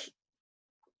think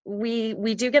we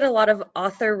do get a lot of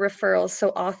author referrals, so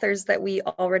authors that we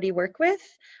already work with.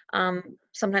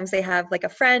 Sometimes they have like a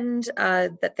friend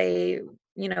that they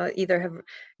either have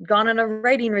gone on a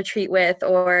writing retreat with,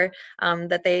 or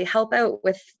that they help out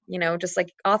with just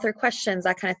like author questions,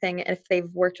 that kind of thing. If they've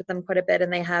worked with them quite a bit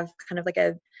and they have kind of like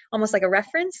almost like a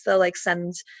reference, they'll like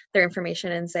send their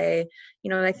information and say,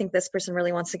 I think this person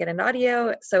really wants to get into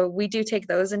audio. So we do take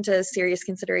those into serious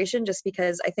consideration, just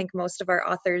because I think most of our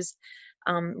authors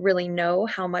really know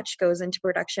how much goes into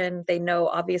production. They know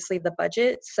obviously the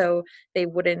budget, so they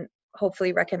wouldn't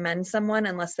hopefully recommend someone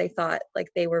unless they thought like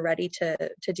they were ready to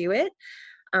do it.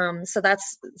 So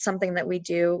that's something that we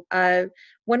do.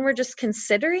 When we're just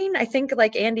considering, I think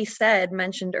like Andi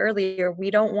mentioned earlier,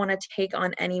 we don't want to take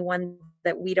on anyone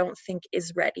that we don't think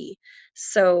is ready.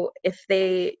 So if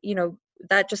they,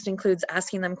 that just includes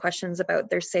asking them questions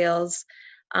about their sales.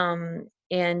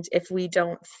 And if we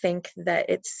don't think that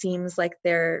it seems like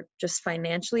they're just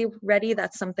financially ready,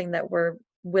 that's something that we're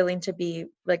willing to be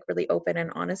like really open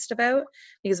and honest about,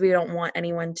 because we don't want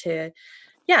anyone to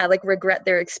like regret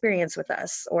their experience with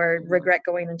us or regret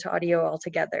going into audio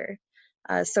altogether.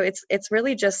 So it's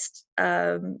really just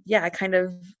kind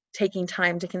of taking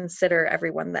time to consider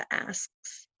everyone that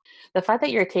asks. The fact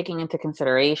that you're taking into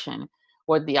consideration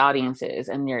what the audience is,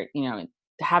 and you're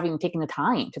having taken the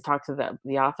time to talk to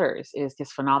the authors is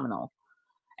just phenomenal.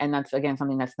 And that's again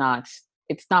something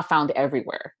it's not found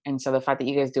everywhere. And so the fact that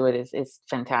you guys do it is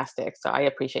fantastic. So I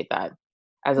appreciate that.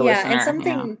 as a Yeah, and listener. Yeah.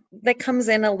 something that comes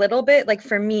in a little bit, like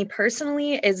for me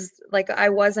personally, is like I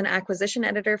was an acquisition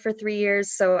editor for 3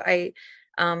 years, so I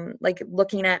like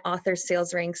looking at author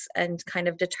sales ranks and kind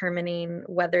of determining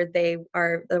whether they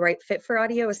are the right fit for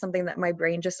audio is something that my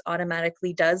brain just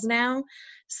automatically does now.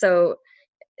 So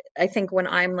I think when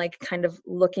I'm like kind of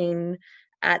looking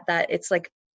at that, it's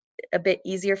like a bit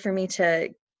easier for me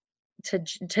to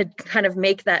kind of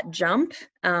make that jump,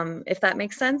 if that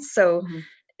makes sense. So Mhm.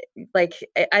 like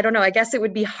I don't know, I guess it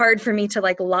would be hard for me to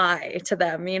like lie to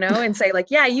them, you know, and say like,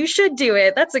 yeah, you should do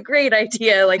it, that's a great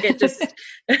idea. Like it just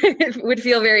it would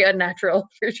feel very unnatural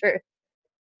for sure.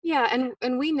 Yeah,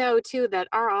 and we know too that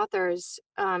our authors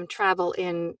travel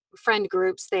in friend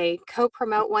groups. They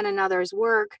co-promote one another's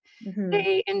work. Hmm.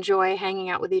 They enjoy hanging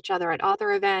out with each other at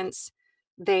author events.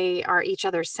 They are each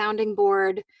other's sounding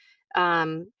board.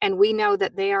 And we know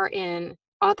that they are in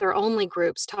author only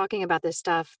groups talking about this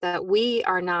stuff that we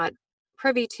are not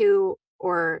privy to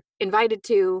or invited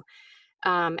to.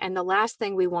 And the last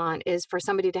thing we want is for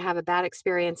somebody to have a bad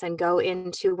experience and go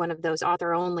into one of those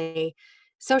author only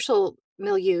social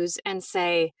milieus and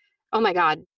say, oh my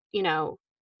God, you know,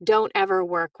 don't ever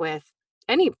work with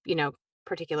any,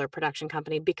 particular production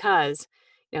company because,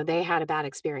 they had a bad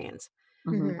experience.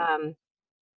 Mhm. Hmm. Um,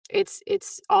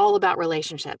 it's all about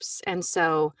relationships. And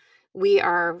so we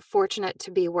are fortunate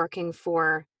to be working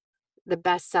for the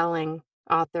best-selling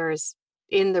authors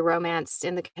in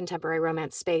the contemporary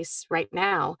romance space right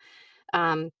now.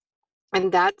 Um,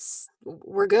 and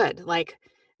we're good. Like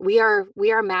we are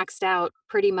maxed out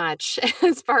pretty much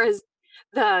as far as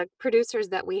the producers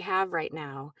that we have right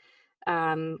now.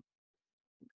 Um,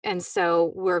 and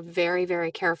so we're very,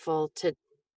 very careful to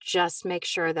just make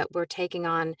sure that we're taking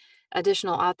on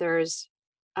additional authors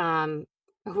um,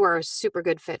 who are a super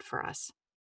good fit for us.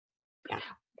 Yeah.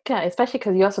 Yeah, especially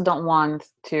because you also don't want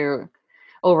to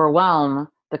overwhelm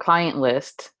the client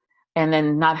list and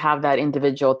then not have that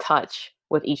individual touch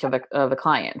with each of the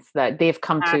clients that they've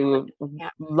come Exactly. to Yeah.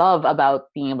 love about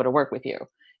being able to work with you,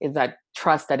 is that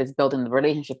trust that is built in the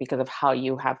relationship because of how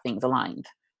you have things aligned.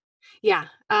 Yeah.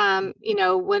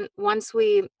 When once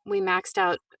we maxed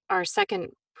out our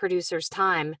second producer's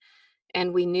time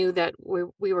and we knew that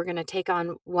we were going to take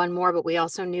on one more, but we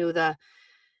also knew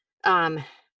um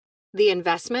the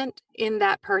investment in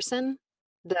that person,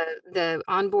 the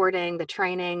onboarding, the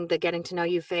training, the getting to know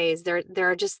you phase. There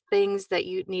are just things that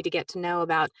you need to get to know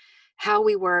about how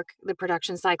we work, the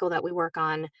production cycle that we work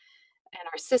on, and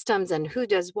our systems and who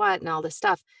does what and all this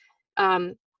stuff.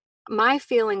 Um, my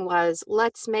feeling was,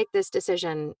 let's make this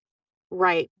decision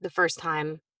right the first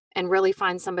time and really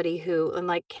find somebody who, and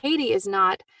like Katie is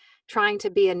not trying to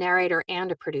be a narrator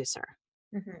and a producer.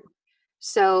 Hmm.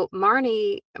 So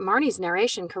Marnie's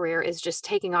narration career is just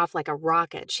taking off like a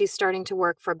rocket. She's starting to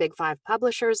work for Big Five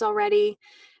publishers already,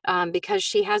 because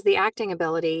she has the acting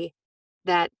ability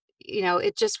that,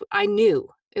 I knew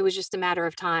it was just a matter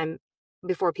of time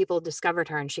before people discovered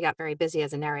her and she got very busy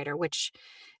as a narrator, which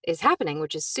is happening,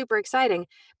 which is super exciting.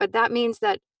 But that means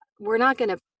that we're not going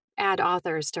to add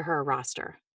authors to her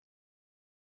roster.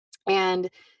 And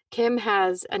Kim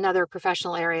has another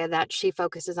professional area that she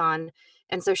focuses on.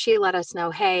 And so she let us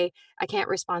know, hey, I can't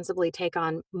responsibly take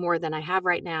on more than I have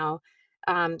right now.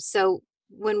 So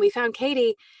when we found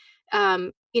Katie,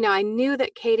 I knew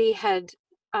that Katie had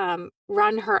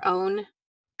run her own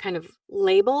kind of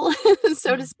label,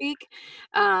 so to speak,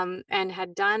 and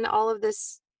had done all of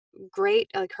this great,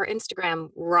 like her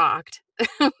Instagram rocked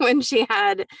when she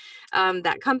had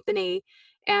that company.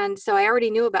 And so I already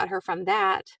knew about her from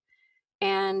that.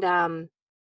 And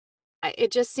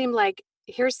it just seemed like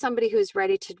here's somebody who's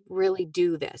ready to really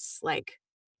do this, like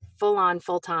full on,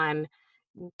 full time.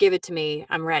 Give it to me.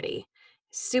 I'm ready.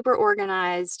 Super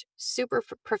organized, super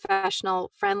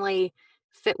professional, friendly,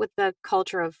 fit with the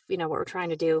culture of what we're trying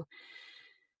to do.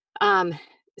 Um,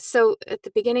 so at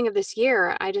the beginning of this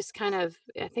year, I just I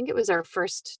think it was our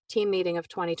first team meeting of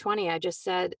 2020. I just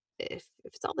said, if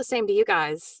it's all the same to you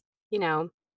guys, you know,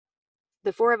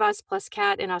 the four of us plus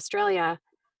Kat in Australia,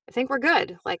 I think we're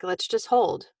good. Like, let's just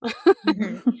hold.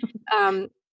 Hmm. um,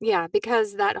 yeah,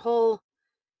 because that whole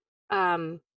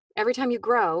every time you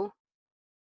grow,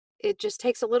 it just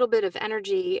takes a little bit of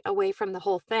energy away from the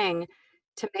whole thing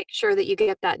to make sure that you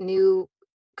get that new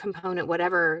component,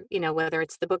 whatever, whether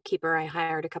it's the bookkeeper I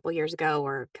hired a couple years ago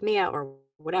or Camilla or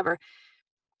whatever.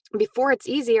 Before it's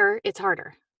easier, it's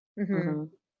harder. Hmm. Mhm.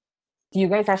 Do you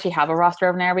guys actually have a roster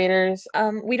of narrators?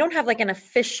 We don't have like an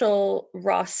official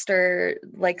roster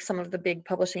like some of the big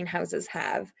publishing houses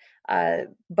have,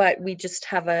 but we just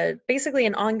have basically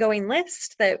an ongoing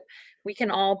list that we can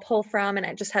all pull from, and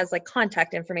it just has like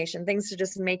contact information, things to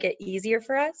just make it easier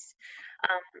for us.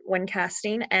 when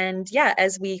casting. And yeah,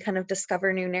 as we kind of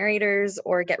discover new narrators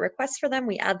or get requests for them,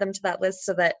 we add them to that list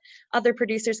so that other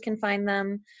producers can find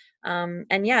them.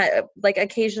 And yeah, like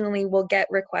occasionally we'll get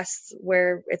requests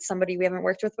where it's somebody we haven't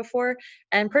worked with before.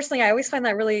 And personally, I always find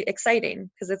that really exciting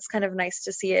because it's kind of nice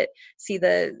to see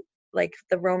the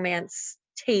romance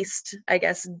taste, I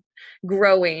guess,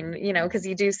 growing, because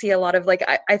you do see a lot of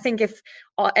I think if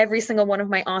every single one of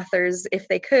my authors, if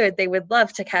they could, they would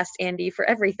love to cast Andi for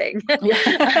everything.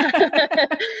 Yeah.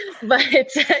 But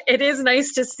it is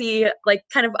nice to see like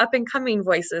kind of up and coming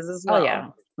voices as well.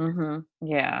 Oh yeah.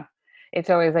 Yeah. It's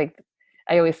always like,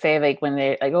 I always say, like, when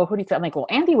they like, oh, who do you think? I'm like, well,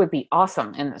 Andi would be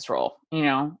awesome in this role,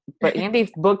 but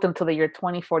Andi's booked until the year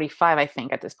 2045, I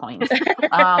think, at this point.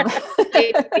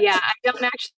 Yeah, I don't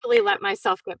actually let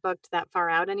myself get booked that far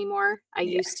out anymore. I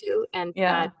used to, and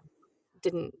that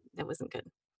wasn't good.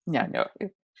 Yeah, no.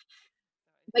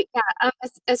 But yeah,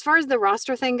 as far as the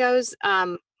roster thing goes,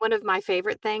 one of my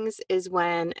favorite things is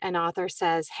when an author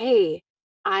says, hey,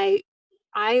 I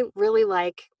really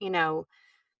like,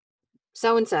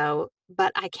 so-and-so,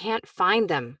 but I can't find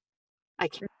them. I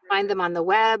can't find them on the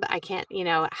web. I can't,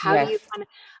 how do you find it?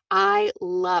 I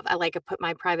like to put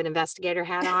my private investigator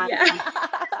hat on. Yeah.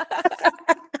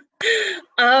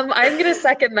 I'm going to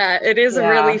second that. It is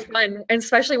really fun, and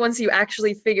especially once you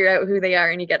actually figure out who they are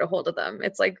and you get a hold of them.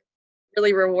 It's like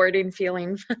really rewarding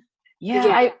feeling.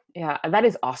 Yeah, that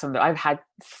is awesome though. I've had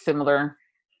similar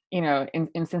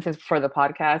instances for the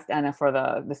podcast and for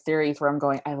the series where I'm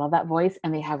going, I love that voice,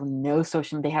 and they have no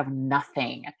social, they have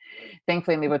nothing.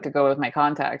 Thankfully, I'm able to go with my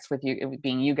contacts, with you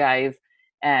being you guys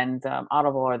and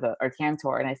Audible or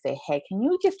Cantor, and I say, hey, can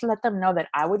you just let them know that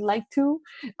I would like to,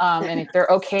 and if they're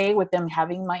okay with them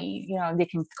having my, they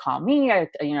can call me or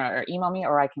or email me,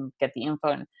 or I can get the info.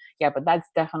 And but that's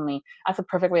a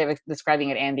perfect way of describing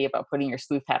it, Andi, about putting your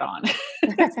sleuth hat on.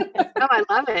 Oh, I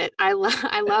love it. I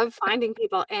love finding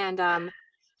people. And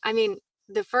I mean,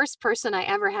 the first person I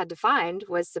ever had to find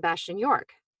was Sebastian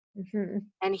York. Mm-hmm.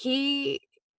 And he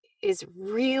is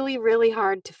really, really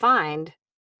hard to find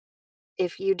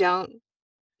if you don't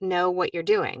know what you're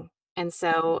doing. And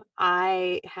so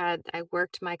I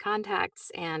worked my contacts,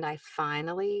 and I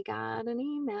finally got an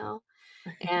email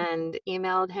and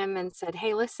emailed him and said,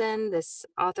 hey, listen, this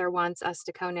author wants us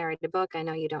to co-narrate a book. I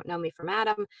know you don't know me from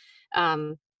Adam,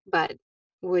 but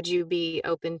would you be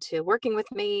open to working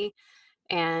with me?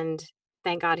 And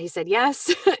thank God he said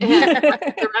yes. And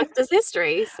the rest is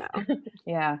history. So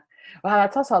yeah. Wow,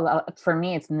 that's also for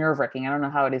me, it's nerve-wracking. I don't know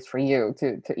how it is for you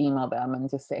to email them and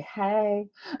just say, hey.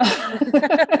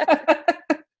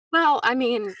 Well, I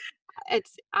mean,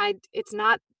 it's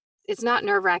not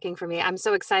nerve-wracking for me. I'm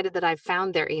so excited that I've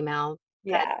found their email.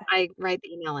 Yeah. That I write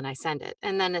the email and I send it.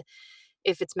 And then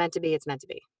if it's meant to be, it's meant to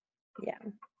be. Yeah.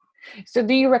 So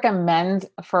do you recommend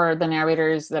for the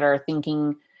narrators that are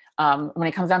thinking, when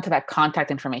it comes down to that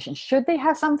contact information, should they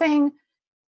have something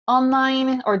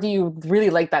online, or do you really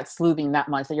like that sleuthing that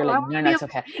much that you're like, no, it's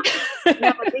okay?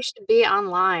 No, they should be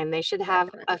online. They should have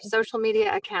a social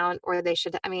media account, or they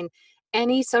should,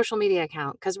 any social media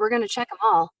account, because we're going to check them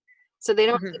all. So they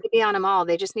don't need to be on them all.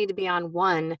 They just need to be on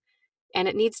one. And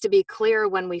it needs to be clear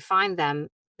when we find them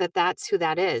that that's who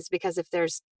that is. Because if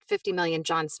there's 50 million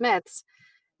John Smiths,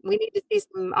 we need to see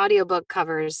some audiobook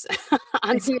covers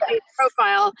on somebody's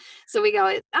profile. So we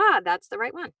go, that's the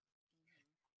right one.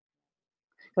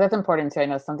 That's important too. I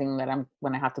know something that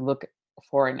when I have to look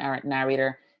for a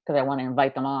narrator because I want to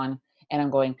invite them on, and I'm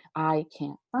going, I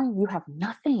can't find, you have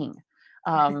nothing.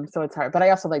 So it's hard, but I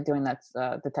also like doing that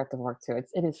detective work too.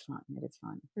 It is fun. It is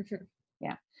fun. Mm-hmm.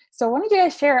 Yeah. So why don't you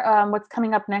guys share what's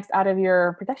coming up next out of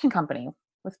your production company?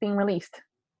 What's being released?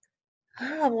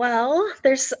 Well,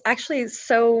 there's actually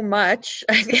so much,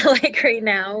 I feel like, right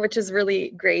now, which is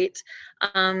really great.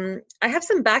 I have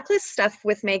some backlist stuff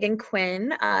with Megan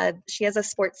Quinn. She has a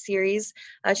sports series.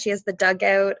 She has The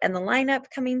Dugout and The Lineup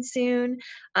coming soon.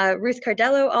 Ruth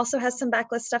Cardello also has some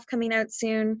backlist stuff coming out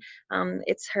soon.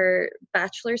 It's her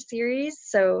Bachelor series,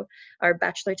 our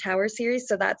Bachelor Tower series.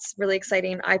 So that's really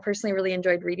exciting. I personally really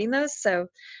enjoyed reading those. So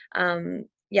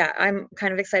yeah, I'm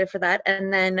kind of excited for that.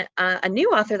 And then a new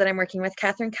author that I'm working with,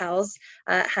 Catherine Cowles,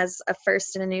 has a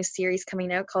first in a new series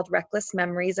coming out called Reckless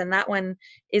Memories. And that one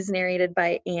is narrated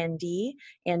by Andi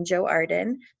and Joe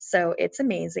Arden. So it's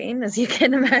amazing, as you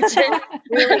can imagine.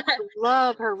 Really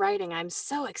love her writing. I'm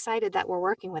so excited that we're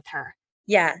working with her.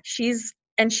 Yeah, she's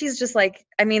just like,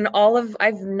 I mean,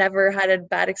 I've never had a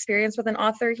bad experience with an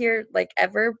author here, like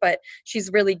ever, but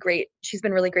she's really great. She's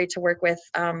been really great to work with.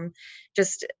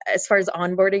 Just as far as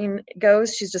onboarding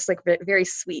goes, she's just like very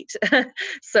sweet.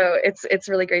 So it's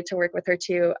really great to work with her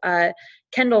too.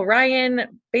 Kendall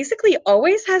Ryan basically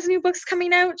always has new books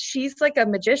coming out. She's like a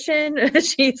magician.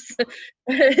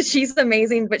 She's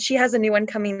amazing, but she has a new one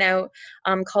coming out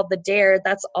called The Dare.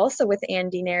 That's also with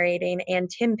Andi narrating and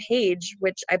Tim Page,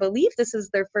 which I believe this is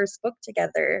their first book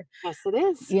together. Yes, it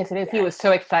is. Yes, it is. Yeah. He was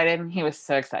so excited. He was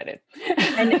so excited.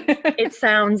 And it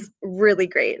sounds really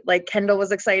great. Like Kendall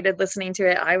was excited listening to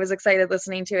it. I was excited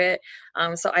listening to it.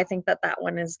 So I think that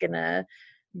one is gonna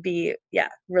be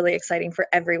really exciting for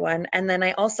everyone. And then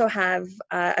I also have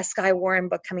a Skye Warren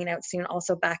book coming out soon,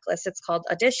 also backlist. It's called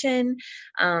Audition,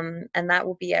 and that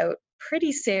will be out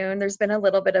pretty soon. There's been a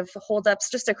little bit of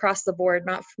holdups just across the board,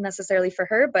 not necessarily for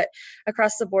her, but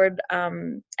across the board.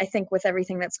 I think with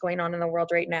everything that's going on in the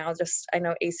world right now, just I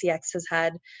know ACX has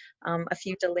had a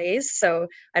few delays, so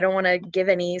I don't want to give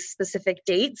any specific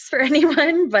dates for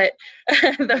anyone, but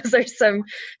those are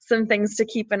some things to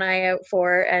keep an eye out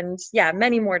for, and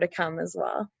many more to come as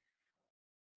well.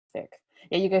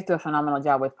 Yeah, you guys do a phenomenal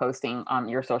job with posting on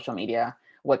your social media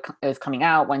what is coming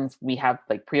out, when we have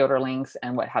like pre-order links,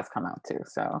 and what has come out too.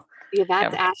 So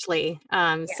that's Ashley.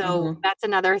 So that's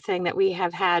another thing that we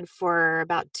have had for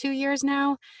about 2 years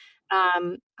now.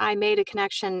 I made a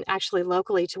connection actually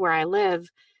locally to where I live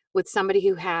with somebody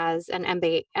who has an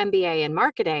MBA in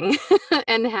marketing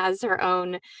and has her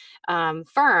own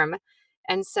firm.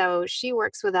 And so she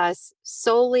works with us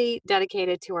solely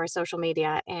dedicated to our social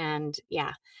media. And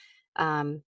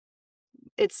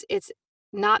it's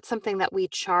not something that we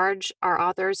charge our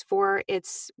authors for.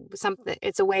 It's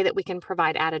a way that we can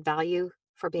provide added value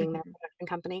for being their production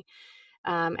company.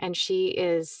 And she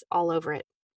is all over it.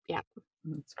 Yeah.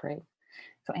 That's great.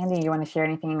 So Andi, you want to share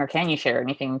anything, or can you share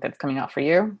anything that's coming out for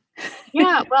you?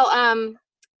 Yeah. Well,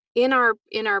 in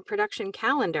our production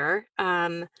calendar,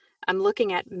 I'm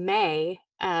looking at May,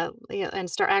 and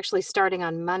starting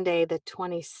on Monday, the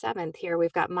 27th here,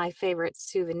 we've got My Favorite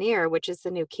Souvenir, which is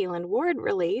the new Keelan Ward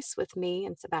release with me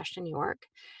and Sebastian York.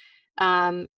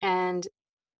 And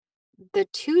the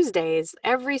Tuesdays,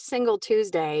 every single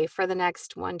Tuesday for the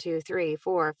next 1, 2, 3,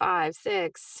 4, 5,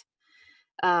 6,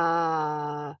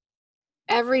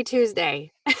 every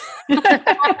Tuesday.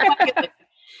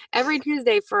 Every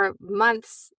Tuesday for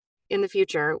months in the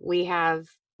future, we have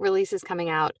releases coming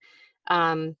out.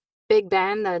 Big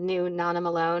Ben, the new Nana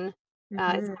Malone, is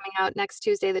coming out next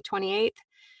Tuesday, the 28th.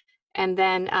 And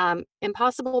then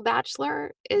Impossible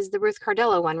Bachelor is the Ruth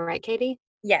Cardello one, right, Katie?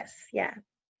 Yes, yeah.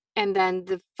 And then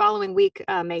the following week,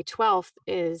 May 12th,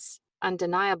 is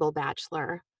Undeniable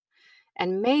Bachelor.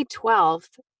 And May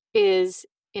 12th is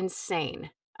insane.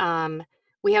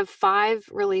 We have 5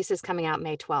 releases coming out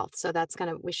May 12th. So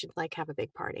we should have a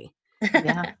big party.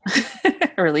 Yeah.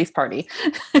 A release party.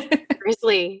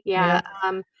 Seriously. Yeah.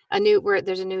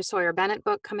 There's a new Sawyer Bennett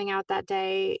book coming out that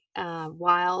day,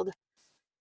 Wild.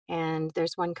 And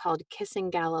there's one called Kissing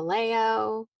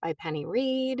Galileo by Penny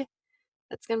Reed.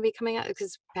 That's going to be coming out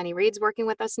because Penny Reed's working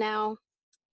with us now.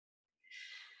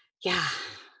 Yeah.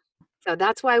 So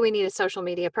that's why we need a social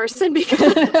media person, because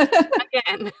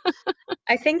again.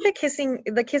 I think the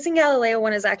Kissing Galileo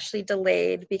one is actually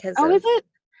delayed because is it?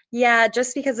 Yeah,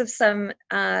 just because of some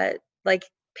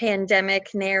pandemic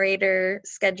narrator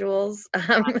schedules.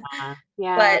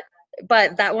 Yeah.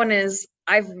 But that one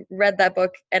I've read that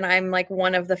book, and I'm like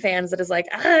one of the fans that is like,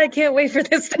 I can't wait for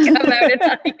this to come out in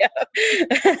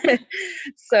audio.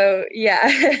 So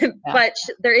but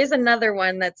there is another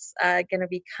one that's going to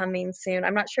be coming soon.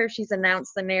 I'm not sure if she's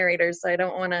announced the narrator, so I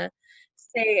don't want to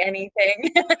say anything,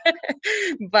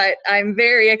 but I'm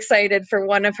very excited for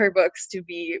one of her books to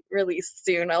be released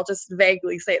soon. I'll just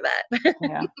vaguely say that.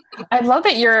 Yeah. I love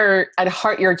that you're at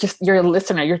heart, you're a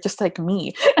listener. You're just like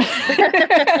me.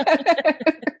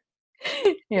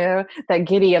 That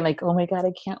giddy. I'm like, oh my God,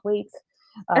 I can't wait.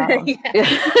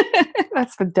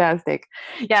 That's fantastic.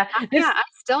 Yeah. I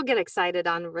still get excited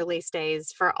on release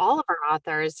days for all of our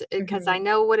authors because I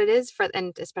know what it is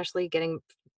and especially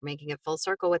making it full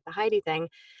circle with the Heidi thing.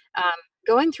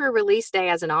 Going through release day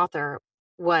as an author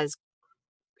was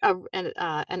an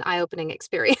eye-opening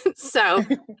experience. So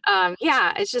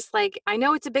it's just like, I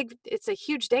know it's a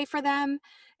huge day for them.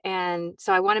 And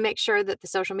so I want to make sure that the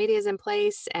social media is in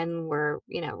place and we're,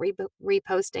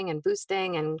 reposting and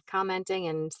boosting and commenting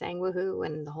and saying woohoo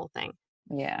and the whole thing.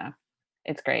 Yeah,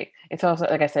 it's great. It's also,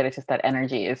 like I said, it's just that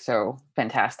energy is so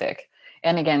fantastic.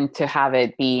 And again, to have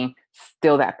it be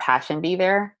still that passion be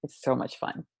there, it's so much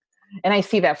fun. And I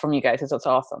see that from you guys. It's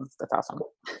awesome. That's awesome.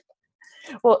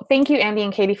 Well, thank you, Andi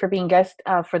and Katie, for being guests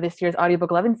for this year's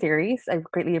Audiobook Lovin series. I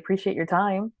greatly appreciate your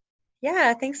time.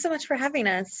 Yeah, thanks so much for having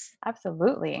us.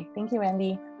 Absolutely. Thank you,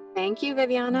 Andi. Thank you,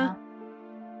 Viviana.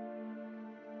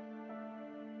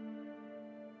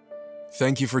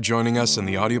 Thank you for joining us in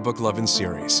the Audiobook Lovin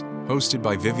series, hosted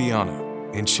by Viviana,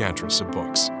 Enchantress of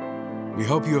Books. We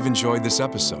hope you have enjoyed this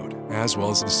episode, as well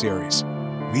as the series.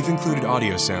 We've included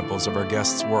audio samples of our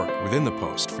guests' work within the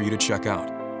post for you to check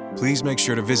out. Please make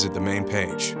sure to visit the main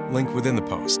page, linked within the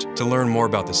post, to learn more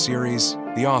about the series,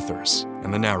 the authors,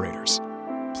 and the narrators.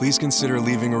 Please consider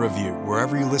leaving a review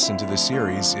wherever you listen to the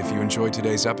series if you enjoyed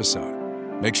today's episode.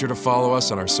 Make sure to follow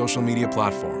us on our social media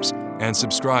platforms and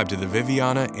subscribe to the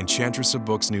Viviana Enchantress of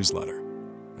Books newsletter.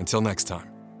 Until next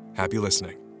time, happy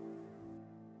listening.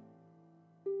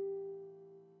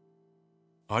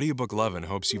 Audiobook Lovin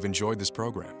hopes you've enjoyed this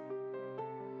program.